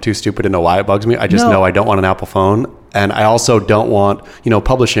me. I'm too stupid to know why it bugs me. I just know I don't want an Apple phone. And I also don't want,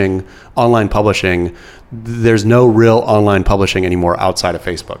 publishing, online publishing. There's no real online publishing anymore outside of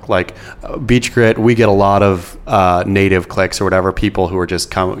Facebook. Like, Beach Grit, we get a lot of native clicks or whatever, people who are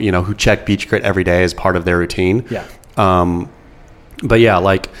just, who check Beach Grit every day as part of their routine. Yeah. But yeah,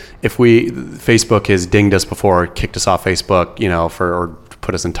 like, if Facebook has dinged us before, kicked us off Facebook, or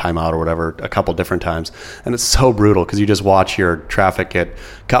put us in timeout or whatever a couple different times. And it's so brutal because you just watch your traffic get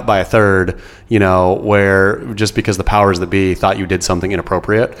cut by a third, where just because the powers that be thought you did something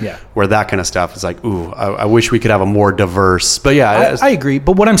inappropriate. Yeah. Where that kind of stuff is like, ooh, I wish we could have a more diverse, but yeah. I agree.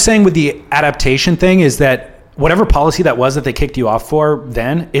 But what I'm saying with the adaptation thing is that whatever policy that was that they kicked you off for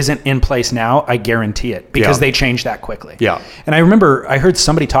then isn't in place now. I guarantee it, because they changed that quickly. Yeah. And I remember I heard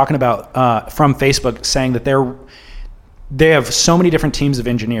somebody talking about from Facebook saying that they have so many different teams of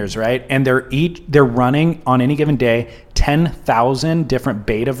engineers, right? And they're running on any given day 10,000 different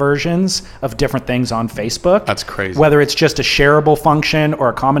beta versions of different things on Facebook. That's crazy. Whether it's just a shareable function or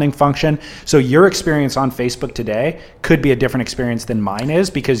a commenting function. So your experience on Facebook today could be a different experience than mine is,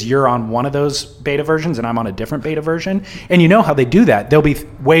 because you're on one of those beta versions and I'm on a different beta version. And you know how they do that. There'll be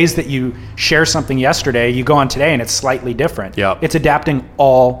ways that you share something yesterday, you go on today and it's slightly different. Yeah. It's adapting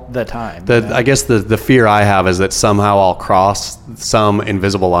all the time. I guess the fear I have is that somehow I'll cross some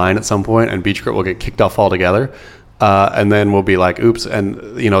invisible line at some point and Beach Grit will get kicked off altogether. And then we'll be like, oops. And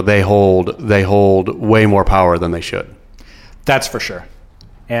they hold way more power than they should. That's for sure.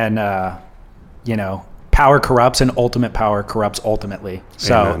 And, power corrupts and ultimate power corrupts ultimately.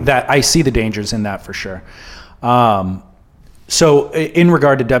 So Amen. That I see the dangers in that for sure. So in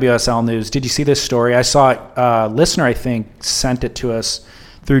regard to WSL news, did you see this story? I saw a listener, I think, sent it to us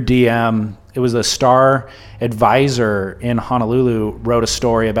through DM. It was a Star advisor in Honolulu wrote a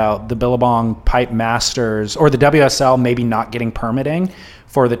story about the Billabong Pipe Masters, or the WSL maybe not getting permitting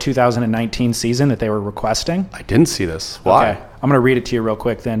for the 2019 season that they were requesting. I didn't see this. Why? Okay. I'm going to read it to you real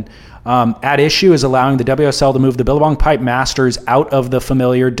quick then. At issue is allowing the WSL to move the Billabong Pipe Masters out of the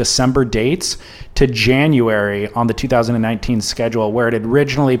familiar December dates to January on the 2019 schedule, where it had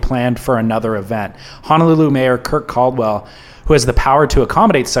originally planned for another event. Honolulu Mayor Kirk Caldwell, who has the power to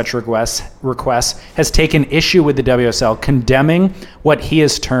accommodate such requests, has taken issue with the WSL, condemning what he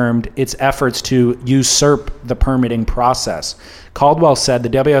has termed its efforts to usurp the permitting process. Caldwell said the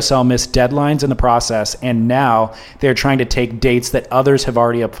WSL missed deadlines in the process, and now they're trying to take dates that others have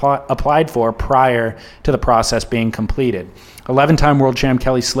already applied for prior to the process being completed. 11-time world champ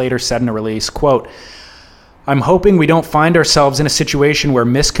Kelly Slater said in a release, quote, "I'm hoping we don't find ourselves in a situation where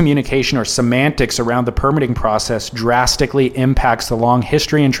miscommunication or semantics around the permitting process drastically impacts the long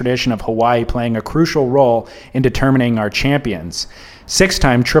history and tradition of Hawaii playing a crucial role in determining our champions."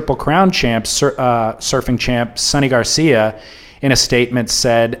 6-time Triple Crown champ, surfing champ Sonny Garcia in a statement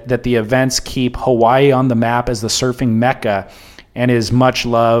said that the events keep Hawaii on the map as the surfing mecca and is much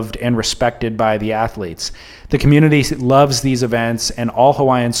loved and respected by the athletes. The community loves these events, and all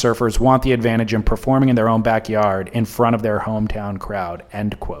Hawaiian surfers want the advantage in performing in their own backyard in front of their hometown crowd,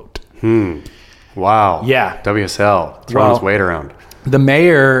 end quote. Wow. Yeah. WSL throwing his weight around. The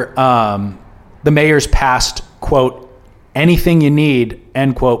mayor's passed, quote, anything you need,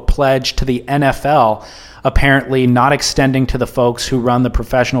 end quote, pledge to the NFL, apparently not extending to the folks who run the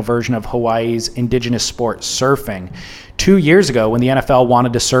professional version of Hawaii's indigenous sport, surfing. 2 years ago, when the NFL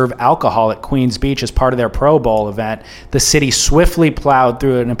wanted to serve alcohol at Queens Beach as part of their Pro Bowl event, the city swiftly plowed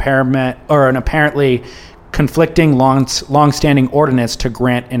through an apparently conflicting long-standing ordinance to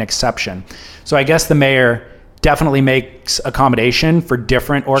grant an exception. So I guess the mayor definitely makes accommodation for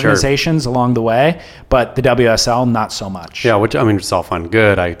different organizations along the way, but the WSL, not so much. Yeah, which, I mean, it's all fun and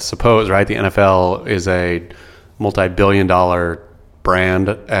good, I suppose, right? The NFL is a multi-billion-dollar brand,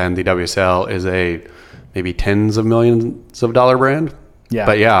 and the WSL is a maybe tens of millions of dollar brand. Yeah.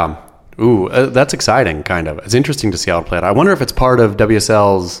 But yeah, that's exciting, kind of. It's interesting to see how it played out. I wonder if it's part of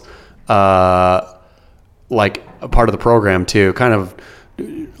WSL's, like, a part of the program, too, kind of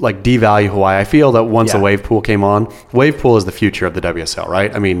like devalue Hawaii. I feel that once the wave pool came on, wave pool is the future of the WSL,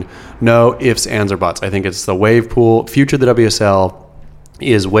 right? I mean, no ifs, ands, or buts. I think it's the wave pool. Future of the WSL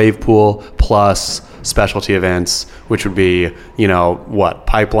is wave pool plus specialty events, which would be,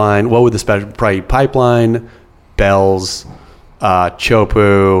 pipeline. What would the probably pipeline, bells,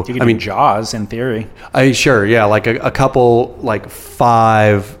 chopu. You could do Jaws in theory. Sure, yeah, like a couple, like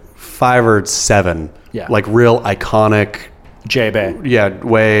five or seven, like real iconic. J-Bay. Yeah,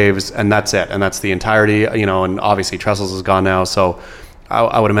 waves, and that's it. And that's the entirety, and obviously Trestles is gone now, so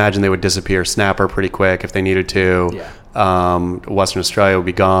I would imagine they would disappear Snapper pretty quick if they needed to. Yeah. Western Australia would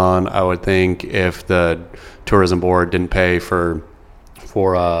be gone, I would think, if the tourism board didn't pay for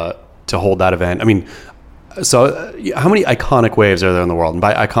to hold that event. I mean, so how many iconic waves are there in the world? And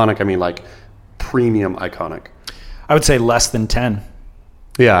by iconic, I mean like premium iconic. I would say less than 10.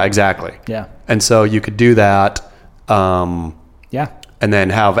 Yeah, exactly. Yeah. And so you could do that. And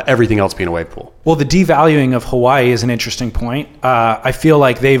then have everything else be in a wave pool. Well, the devaluing of Hawaii is an interesting point. I feel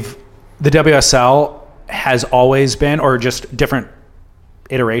like the WSL has always been, or just different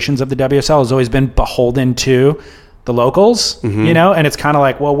iterations of the WSL has always been beholden to the locals, and it's kind of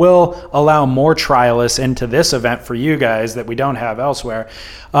like, well, we'll allow more trialists into this event for you guys that we don't have elsewhere,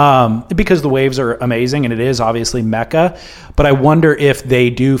 because the waves are amazing and it is obviously Mecca. But I wonder if they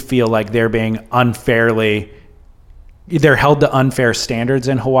do feel like they're held to unfair standards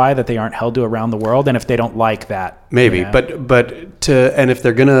in Hawaii that they aren't held to around the world, and if they don't like that, maybe. But if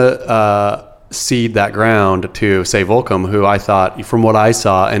they're gonna cede that ground to, say, Volcom, who I thought, from what I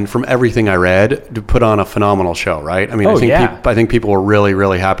saw and from everything I read, to put on a phenomenal show, right? I mean, I think people were really,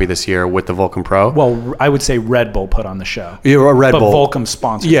 really happy this year with the Volcom Pro. Well, I would say Red Bull put on the show. Yeah, Red Bull. Volcom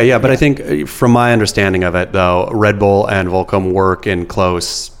sponsored. Yeah. But I think, from my understanding of it, though, Red Bull and Volcom work in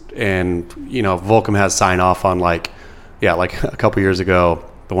close, and Volcom has sign off on like a couple years ago,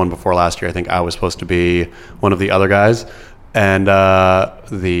 the one before last year, I think I was supposed to be one of the other guys, and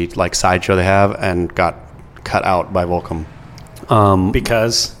the like sideshow they have, and got cut out by Volcom.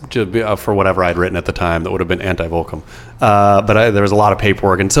 Because for whatever I'd written at the time that would have been anti-Volcom. But there was a lot of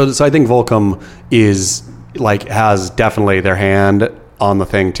paperwork, and so I think Volcom has definitely their hand on the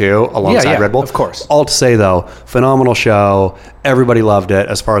thing too, alongside Red Bull. Of course. All to say though, phenomenal show. Everybody loved it,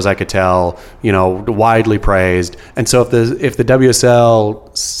 as far as I could tell. Widely praised. And so if the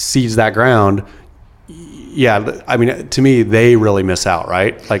WSL sees that ground, I mean, to me, they really miss out,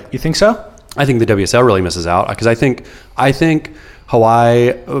 right? Like, you think so? I think the WSL really misses out, because I think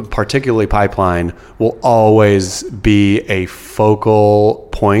Hawaii, particularly Pipeline, will always be a focal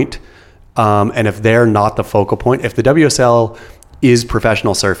point. And if they're not the focal point, if the WSL is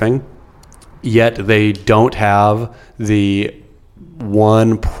professional surfing, yet they don't have the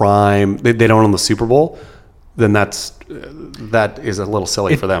one prime, they don't own the Super Bowl, then that is a little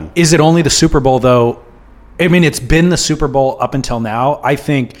silly for them. Is it only the Super Bowl, though? I mean, it's been the Super Bowl up until now. I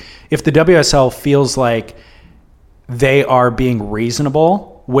think if the WSL feels like they are being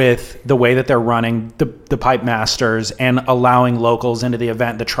reasonable with the way that they're running the Pipe Masters and allowing locals into the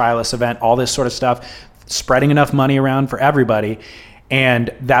event, the trialist event, all this sort of stuff, spreading enough money around for everybody,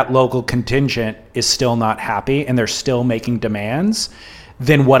 and that local contingent is still not happy and they're still making demands,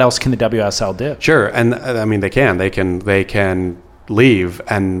 then what else can the WSL do? Sure. And I mean, they can leave.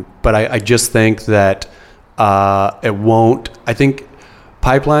 But I just think that it won't. I think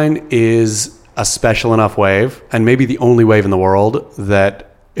Pipeline is a special enough wave, and maybe the only wave in the world,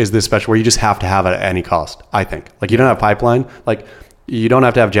 that is this special where you just have to have it at any cost, I think. Like, you don't have pipeline. Like, you don't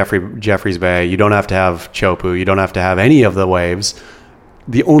have to have Jeffreys Bay. You don't have to have Chopu. You don't have to have any of the waves.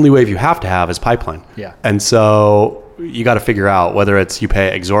 The only wave you have to have is pipeline. Yeah. And so you got to figure out whether it's you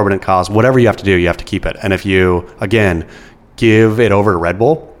pay exorbitant costs, whatever you have to do, you have to keep it. And if you, again, give it over to Red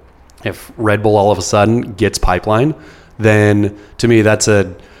Bull, if Red Bull all of a sudden gets pipeline, then to me that's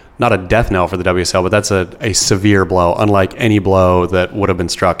not a death knell for the WSL, but that's a severe blow, unlike any blow that would have been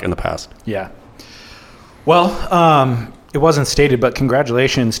struck in the past. Yeah. Well, it wasn't stated, but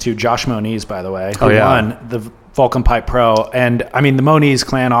congratulations to Josh Moniz, by the way, who won the Vulcan Pipe Pro. And I mean, the Moniz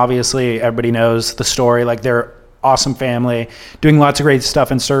clan, obviously, everybody knows the story. Like, they're awesome family, doing lots of great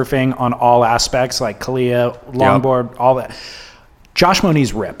stuff in surfing on all aspects, like Kalia, longboard, all that. Josh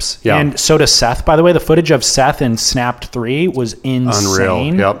Moniz rips. Yeah. And so does Seth. By the way, the footage of Seth in Snapped 3 was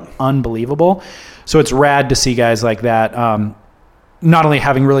insane. Unreal. Yep. Unbelievable. So it's rad to see guys like that not only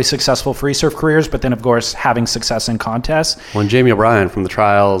having really successful free surf careers, but then, of course, having success in contests. When Jamie O'Brien from the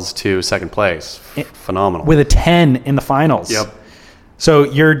trials to second place, phenomenal. With a 10 in the finals. Yep. So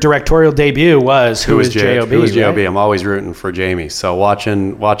your directorial debut was Who is J.O.B.? Who is J.O.B.? Right? I'm always rooting for Jamie. So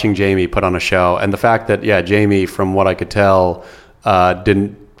watching Jamie put on a show, and the fact that, Jamie, from what I could tell,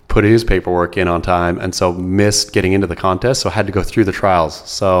 didn't put his paperwork in on time, and so missed getting into the contest, so had to go through the trials.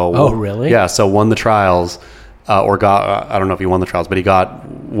 So Oh, really? Yeah, so won the trials, or got, I don't know if he won the trials, but he got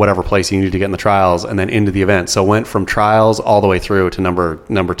whatever place he needed to get in the trials, and then into the event. So went from trials all the way through to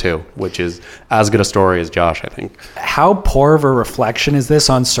number 2, which is as good a story as Josh, I think. How poor of a reflection is this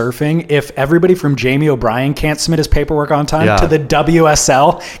on surfing if everybody from Jamie O'Brien can't submit his paperwork on time to the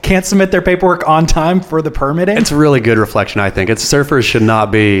WSL can't submit their paperwork on time for the permitting? It's a really good reflection, I think. Surfers should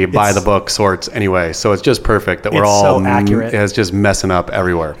not be by the book sorts anyway, so it's just perfect that we're all so accurate. It's just messing up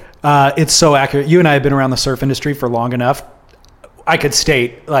everywhere. It's so accurate. You and I have been around the surf industry for long enough. I could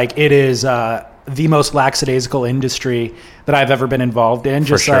state, like, it is the most lackadaisical industry that I've ever been involved in.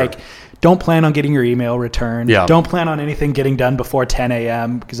 Just sure. like, don't plan on getting your email returned. Yeah. Don't plan on anything getting done before 10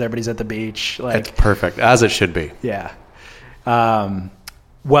 a.m. because everybody's at the beach. Like, It's perfect, as it should be. yeah.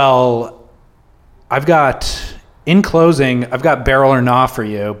 Well, in closing, I've got barrel or nah for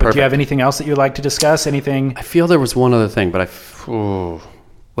you. But Perfect. do you have anything else that you'd like to discuss? Anything? I feel there was one other thing, but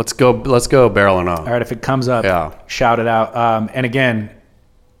let's go barrel or not. All right, if it comes up, Yeah. shout it out. And again,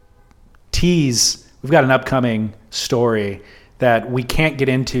 tease, we've got an upcoming story that we can't get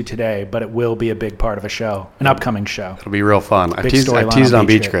into today, but it will be a big part of a show, an upcoming show. It'll be real fun. I Big teased storyline it on on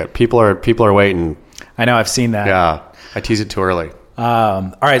Beach Beach Grit. Grit. People are waiting. I know, I've seen that. Yeah, I teased it too early.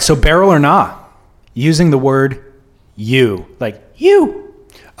 All right, so barrel or nah, using the word you, like you.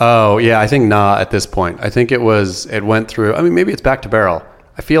 Oh, yeah, I think nah at this point. I think it went through, I mean, maybe it's back to barrel.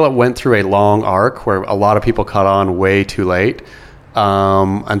 I feel it went through a long arc where a lot of people caught on way too late.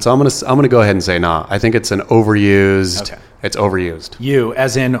 And so I'm gonna go ahead and say nah. I think it's it's overused. You,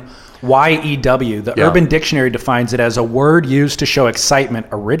 as in Y-E-W. The Yeah. Urban Dictionary defines it as a word used to show excitement,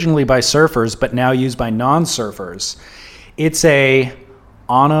 originally by surfers, but now used by non-surfers. It's a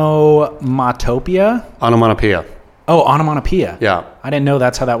onomatopoeia. Onomatopoeia. Oh, onomatopoeia. Yeah. I didn't know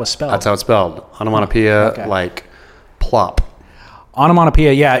that's how that was spelled. That's how it's spelled. Onomatopoeia, Okay. like plop.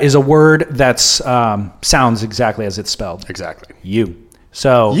 Onomatopoeia, yeah, is a word that's sounds exactly as it's spelled. Exactly. You.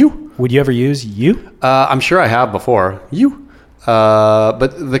 So, You. would you ever use you? I'm sure I have before.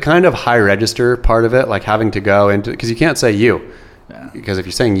 But the kind of high register part of it, like having to go into, because you can't say you. Because if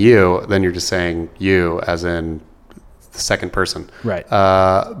you're saying you, then you're just saying you as in the second person. Right.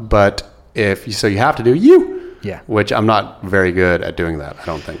 But so you have to do you. Yeah. Which I'm not very good at doing that, I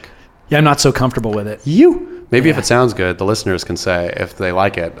don't think. Yeah, I'm not so comfortable with it. You. Maybe if Yeah. it sounds good, the listeners can say if they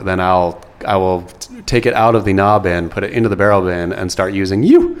like it, then I will take it out of the nah bin, put it into the barrel bin, and start using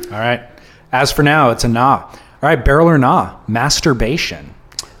you. All right. As for now, it's a nah. All right, barrel or nah, masturbation.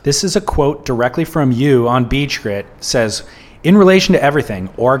 This is a quote directly from you on Beach Grit. It says, in relation to everything,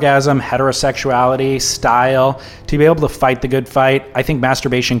 orgasm, heterosexuality, style, to be able to fight the good fight, I think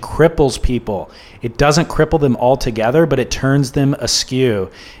masturbation cripples people. It doesn't cripple them altogether, but it turns them askew.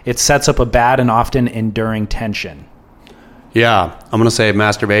 It sets up a bad and often enduring tension. Yeah, I'm going to say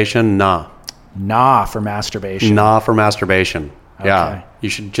masturbation, nah. Nah for masturbation. Nah for masturbation. Okay. Yeah, you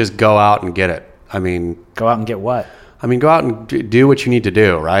should just go out and get it. I mean, Go out and get what? go out and do what you need to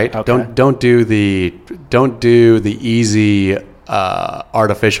do, right? Okay. Don't do the easy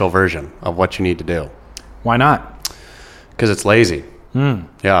artificial version of what you need to do, Why not? because it's lazy.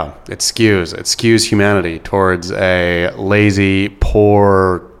 Yeah, it skews humanity towards a lazy,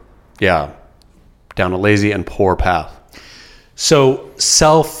 poor, down a lazy and poor path. So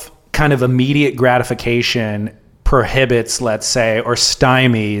self kind of immediate gratification prohibits, let's say, or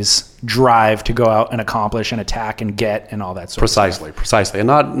stymies drive to go out and accomplish and attack and get and all that sort of stuff. Precisely. And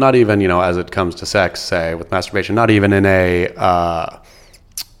not even, as it comes to sex, say, with masturbation, not even in a,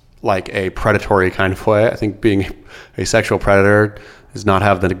 like a predatory kind of way. I think being a sexual predator does not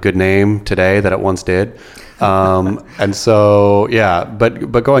have the good name today that it once did. And so, yeah,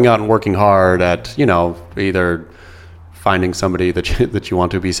 but going out and working hard at, either finding somebody that you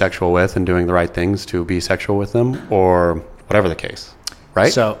want to be sexual with and doing the right things to be sexual with them, or whatever the case,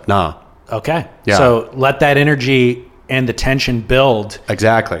 right? So, okay. Yeah. So let that energy and the tension build.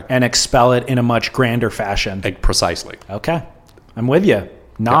 Exactly. And expel it in a much grander fashion. Precisely. Okay. I'm with you.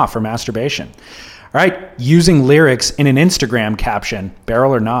 For masturbation. All right. Using lyrics in an Instagram caption,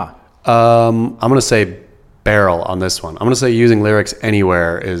 barrel or nah? I'm going to say barrel on this one. I'm going to say using lyrics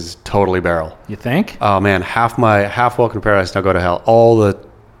anywhere is totally barrel. You think? Oh man, half Welcome to Paradise, Now Go to Hell. All the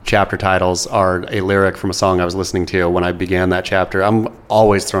chapter titles are a lyric from a song I was listening to when I began that chapter. I'm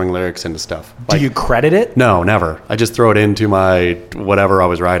always throwing lyrics into stuff. Do you credit it? No, never. I just throw it into my whatever I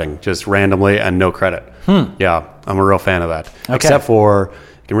was writing, just randomly and no credit. Yeah, I'm a real fan of that. Okay. Except for,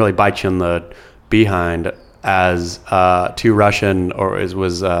 it can really bite you in the behind as two Russian, or it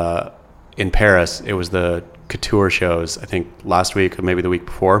was in Paris, it was the couture shows, I think last week or maybe the week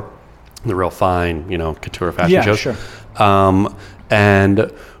before, the real fine, couture fashion shows. Sure. And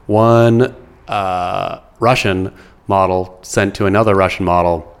one Russian model sent to another Russian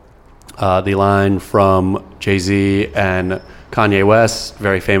model the line from Jay-Z and Kanye West's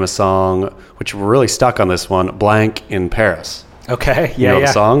very famous song, which we're really stuck on this one, Blank in Paris. Okay. You know the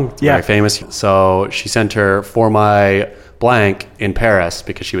song? It's very famous. So she sent her For My Blank in Paris,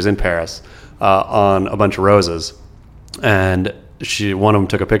 because she was in Paris, on a bunch of roses. And one of them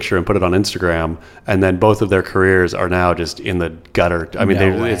took a picture and put it on Instagram, and then both of their careers are now just in the gutter. I mean,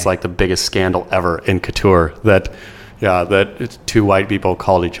 it's like the biggest scandal ever in couture that two white people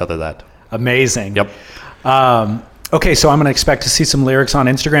called each other that. Amazing. Yep. Okay, so I'm going to expect to see some lyrics on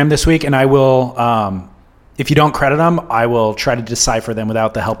Instagram this week, and I will, if you don't credit them, I will try to decipher them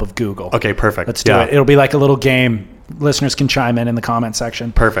without the help of Google. Okay, perfect. Let's do it. It'll be like a little game. Listeners can chime in the comment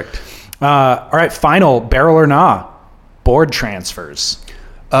section. Perfect. All right, final, barrel or nah, board transfers.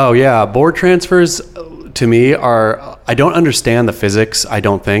 Oh, yeah. Board transfers to me I don't understand the physics, I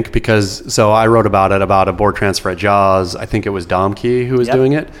don't think, so I wrote about a board transfer at Jaws. I think it was Domke who was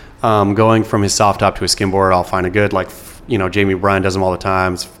doing it. Going from his soft top to his skimboard, all fine and good. Like, Jamie Bryan does them all the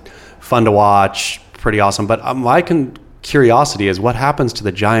time. It's fun to watch, pretty awesome. But my curiosity is what happens to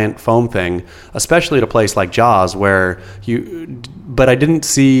the giant foam thing, especially at a place like Jaws but I didn't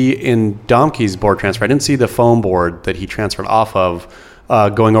see in Domke's board transfer, I didn't see the foam board that he transferred off of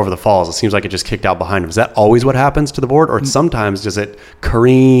going over the falls. It seems like it just kicked out behind him. Is that always what happens to the board? Or sometimes does it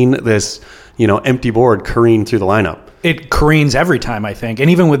careen this, empty board careen through the lineup? It careens every time, I think. And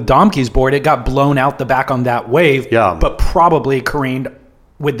even with Domke's board, it got blown out the back on that wave, but probably careened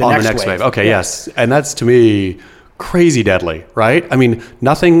with the next wave. Okay, yes. And that's, to me, crazy deadly, right? I mean,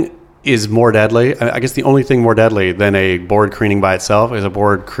 nothing is more deadly. I guess the only thing more deadly than a board careening by itself is a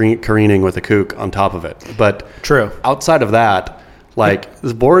board careening with a kook on top of it. But true. Outside of that,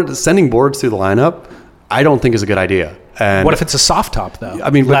 sending boards through the lineup, I don't think is a good idea. And what if it's a soft top, though?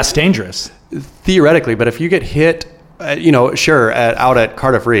 I mean, less dangerous. Theoretically, but if you get hit, out at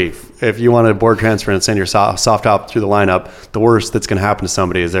Cardiff Reef, if you want to board transfer and send your soft top through the lineup, the worst that's going to happen to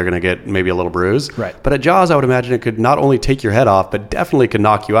somebody is they're going to get maybe a little bruise. Right. But at Jaws, I would imagine it could not only take your head off, but definitely could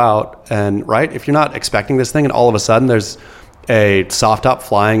knock you out. And right, if you're not expecting this thing and all of a sudden there's a soft top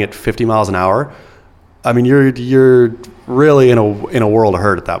flying at 50 miles an hour, I mean, you're really in a world of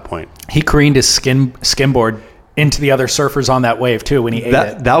hurt at that point. He careened his skimboard into the other surfers on that wave too when he ate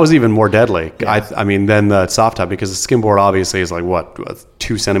it. That was even more deadly. Yeah. I mean, than the soft top, because the skimboard obviously is like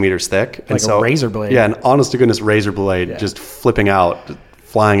 2 centimeters thick, like a razor blade. Yeah, an honest to goodness razor blade just flying out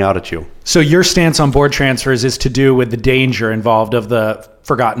at you. So your stance on board transfers is to do with the danger involved of the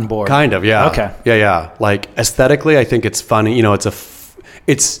forgotten board. Kind of, yeah. Okay. Yeah. Like aesthetically, I think it's funny.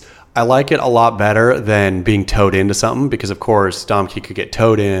 I like it a lot better than being towed into something, because of course Domke could get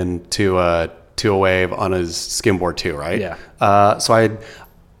towed in to a wave on his skimboard too, right? Yeah.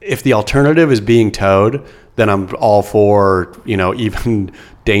 If the alternative is being towed, then I'm all for, even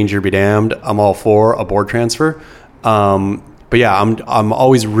danger be damned, I'm all for a board transfer. But yeah, I'm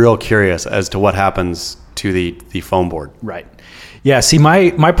always real curious as to what happens to the foam board. Right. Yeah. See,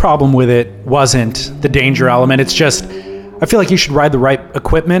 my problem with it wasn't the danger element. It's just, I feel like you should ride the right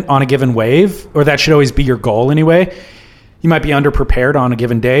equipment on a given wave, or that should always be your goal anyway. you might be underprepared on a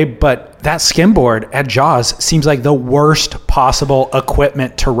given day, but that skimboard at Jaws seems like the worst possible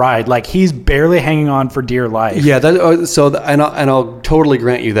equipment to ride. Like he's barely hanging on for dear life. Yeah, and I'll totally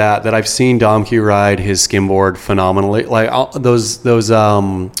grant you that I've seen Domke ride his skimboard phenomenally. Like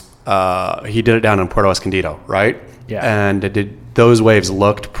he did it down in Puerto Escondido, right? Yeah. And those waves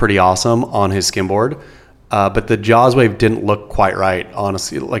looked pretty awesome on his skimboard. But the Jaws wave didn't look quite right,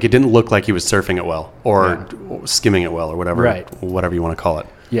 honestly. Like it didn't look like he was surfing it well or skimming it well or whatever, whatever you want to call it.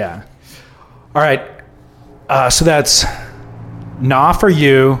 Yeah. All right. So that's nah for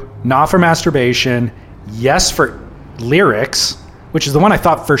you, nah for masturbation, yes for lyrics, which is the one I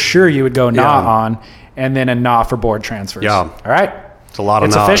thought for sure you would go nah on, and then a nah for board transfers. Yeah. All right. It's a lot of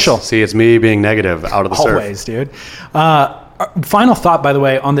It's nods. official. See, it's me being negative out of the surf. Always, dude. Final thought, by the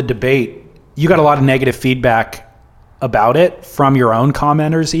way, on the debate. You got a lot of negative feedback about it from your own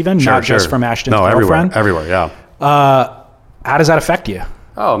commenters, even not just from Ashton's girlfriend. Everywhere, yeah. How does that affect you?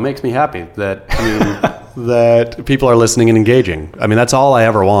 Oh, it makes me happy that that people are listening and engaging. I mean, that's all I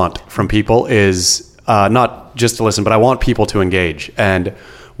ever want from people is not just to listen, but I want people to engage. And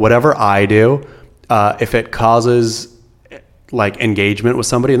whatever I do, if it causes like engagement with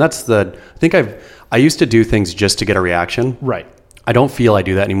somebody, and I used to do things just to get a reaction. Right. I don't feel I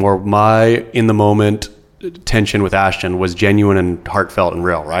do that anymore. My in the moment tension with Ashton was genuine and heartfelt and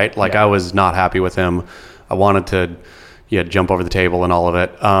real, right? Like I was not happy with him. I wanted to jump over the table and all of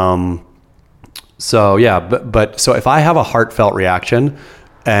it. So if I have a heartfelt reaction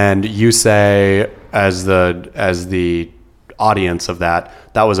and you say as the audience of that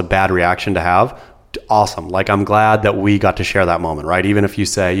was a bad reaction to have, awesome. Like I'm glad that we got to share that moment, right? Even if you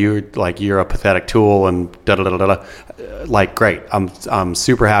say you're a pathetic tool and da da da da da, like great. I'm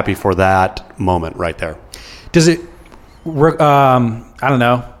super happy for that moment right there. Does it, I don't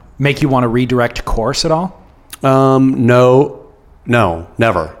know, make you want to redirect course at all? No,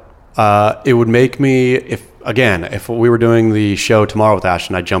 never. It would make me if we were doing the show tomorrow with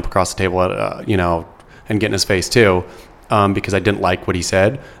Ashton, I'd jump across the table and get in his face too. Because I didn't like what he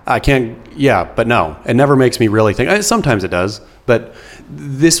said. But no, it never makes me really think. Sometimes it does, but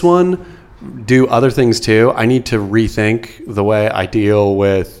this one, do other things too. I need to rethink the way I deal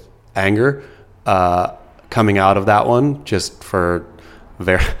with anger coming out of that one, just for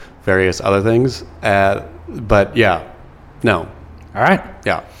various other things. But yeah, no. All right.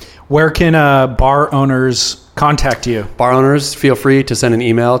 Yeah. Where can bar owners contact you? Bar owners, feel free to send an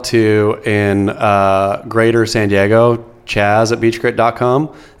email to in Greater San Diego,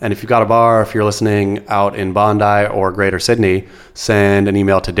 chaz@beachgrit.com. And if you've got a bar, if you're listening out in Bondi or Greater Sydney, send an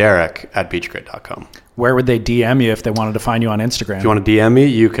email to Derek@beachgrit.com. Where would they DM you if they wanted to find you on Instagram? If you want to DM me,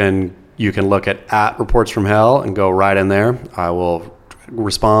 you can look at Reports from Hell and go right in there. I will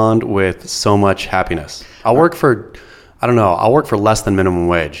respond with so much happiness. I'll work for less than minimum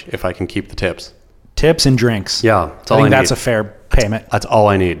wage if I can keep the tips. Tips and drinks. Yeah. I think that's a fair payment. That's all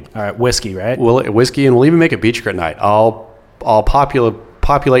I need. All right. Whiskey, right? Whiskey, and we'll even make it Beach Grit night. I'll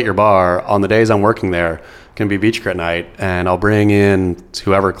populate your bar on the days I'm working there. It can be Beach Grit night, and I'll bring in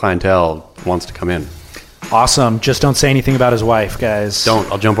whoever clientele wants to come in. Awesome. Just don't say anything about his wife, guys.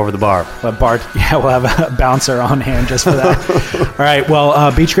 I'll jump over the bar. We'll have a bouncer on hand just for that. All right. Well,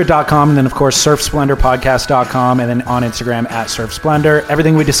 beachgrit.com, and then, of course, surfsplendorpodcast.com, and then on Instagram @surfsplendor.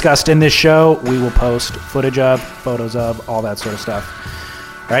 Everything we discussed in this show, we will post footage of, photos of, all that sort of stuff.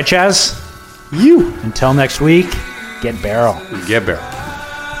 All right, Chaz? Until next week, get barrel. Get barrel.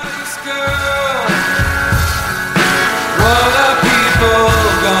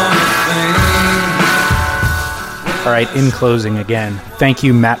 All right, in closing again, thank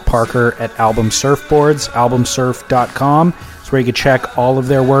you, Matt Parker at Album Surfboards, albumsurf.com. It's where you can check all of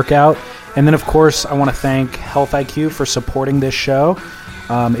their work out. And then, of course, I want to thank Health IQ for supporting this show.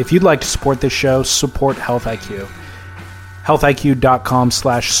 If you'd like to support this show, support Health IQ.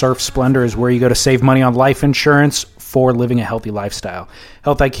 HealthIQ.com/surfsplendor is where you go to save money on life insurance for living a healthy lifestyle.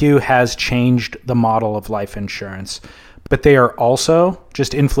 Health IQ has changed the model of life insurance, but they are also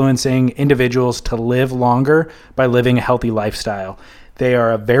just influencing individuals to live longer by living a healthy lifestyle. They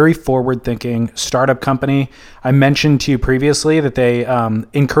are a very forward-thinking startup company. I mentioned to you previously that they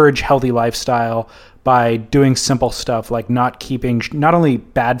encourage healthy lifestyle by doing simple stuff like not keeping not only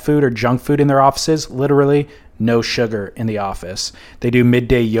bad food or junk food in their offices, literally no sugar in the office. They do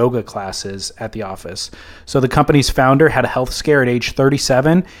midday yoga classes at the office. So the company's founder had a health scare at age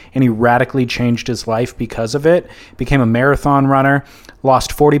 37, and he radically changed his life because of it. Became a marathon runner,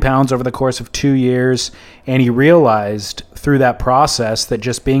 lost 40 pounds over the course of 2 years, and he realized through that process that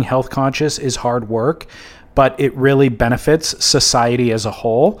just being health conscious is hard work, but it really benefits society as a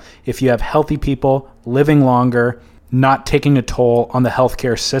whole if you have healthy people living longer, not taking a toll on the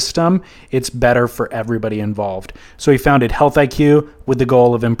healthcare system. It's better for everybody involved. So he founded Health IQ with the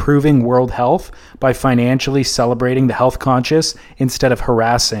goal of improving world health by financially celebrating the health conscious instead of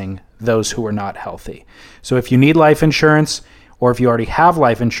harassing those who are not healthy. So if you need life insurance, or if you already have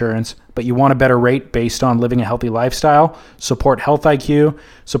life insurance, but you want a better rate based on living a healthy lifestyle, support Health IQ,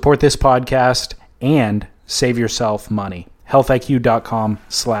 support this podcast, and save yourself money.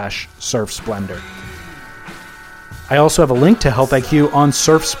 healthiq.com/surfsplendor. I also have a link to Health IQ on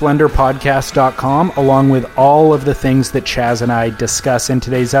surfsplendorpodcast.com, along with all of the things that Chaz and I discuss in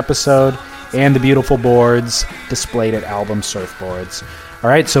today's episode and the beautiful boards displayed at Album Surfboards. All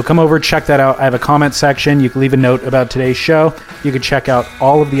right, so come over, check that out. I have a comment section. You can leave a note about today's show. You can check out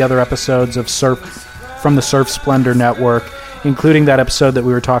all of the other episodes of Surf from the Surf Splendor Network, including that episode that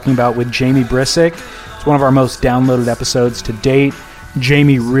we were talking about with Jamie Brisick. It's one of our most downloaded episodes to date.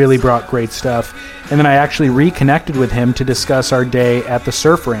 Jamie really brought great stuff. And then I actually reconnected with him to discuss our day at the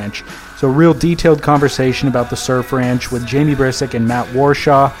Surf Ranch. So a real detailed conversation about the Surf Ranch with Jamie Brisick and Matt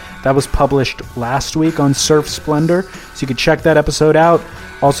Warshaw. That was published last week on Surf Splendor, so you can check that episode out.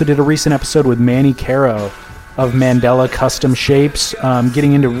 Also did a recent episode with Manny Caro of Mandela Custom Shapes,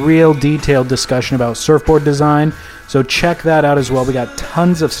 getting into real detailed discussion about surfboard design. So check that out as well. We got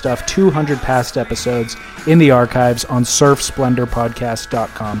tons of stuff, 200 past episodes in the archives on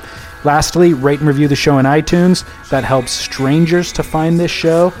surfsplendorpodcast.com. Lastly, rate and review the show in iTunes. That helps strangers to find this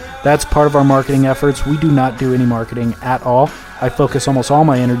show. That's part of our marketing efforts. We do not do any marketing at all. I focus almost all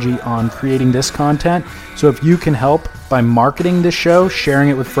my energy on creating this content. So if you can help by marketing this show, sharing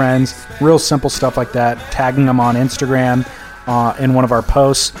it with friends, real simple stuff like that, tagging them on Instagram in one of our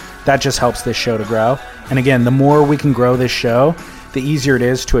posts, that just helps this show to grow. And again, the more we can grow this show, the easier it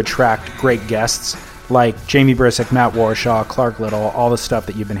is to attract great guests like Jamie Brisick, Matt Warshaw, Clark Little, all the stuff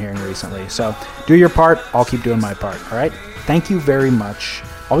that you've been hearing recently. So do your part. I'll keep doing my part. All right? Thank you very much.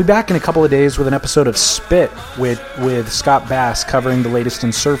 I'll be back in a couple of days with an episode of Spit with Scott Bass covering the latest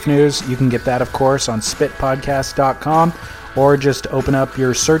in surf news. You can get that, of course, on spitpodcast.com, or just open up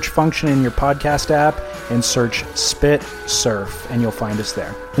your search function in your podcast app and search Spit Surf, and you'll find us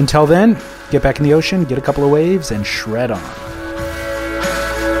there. Until then, get back in the ocean, get a couple of waves, and shred on.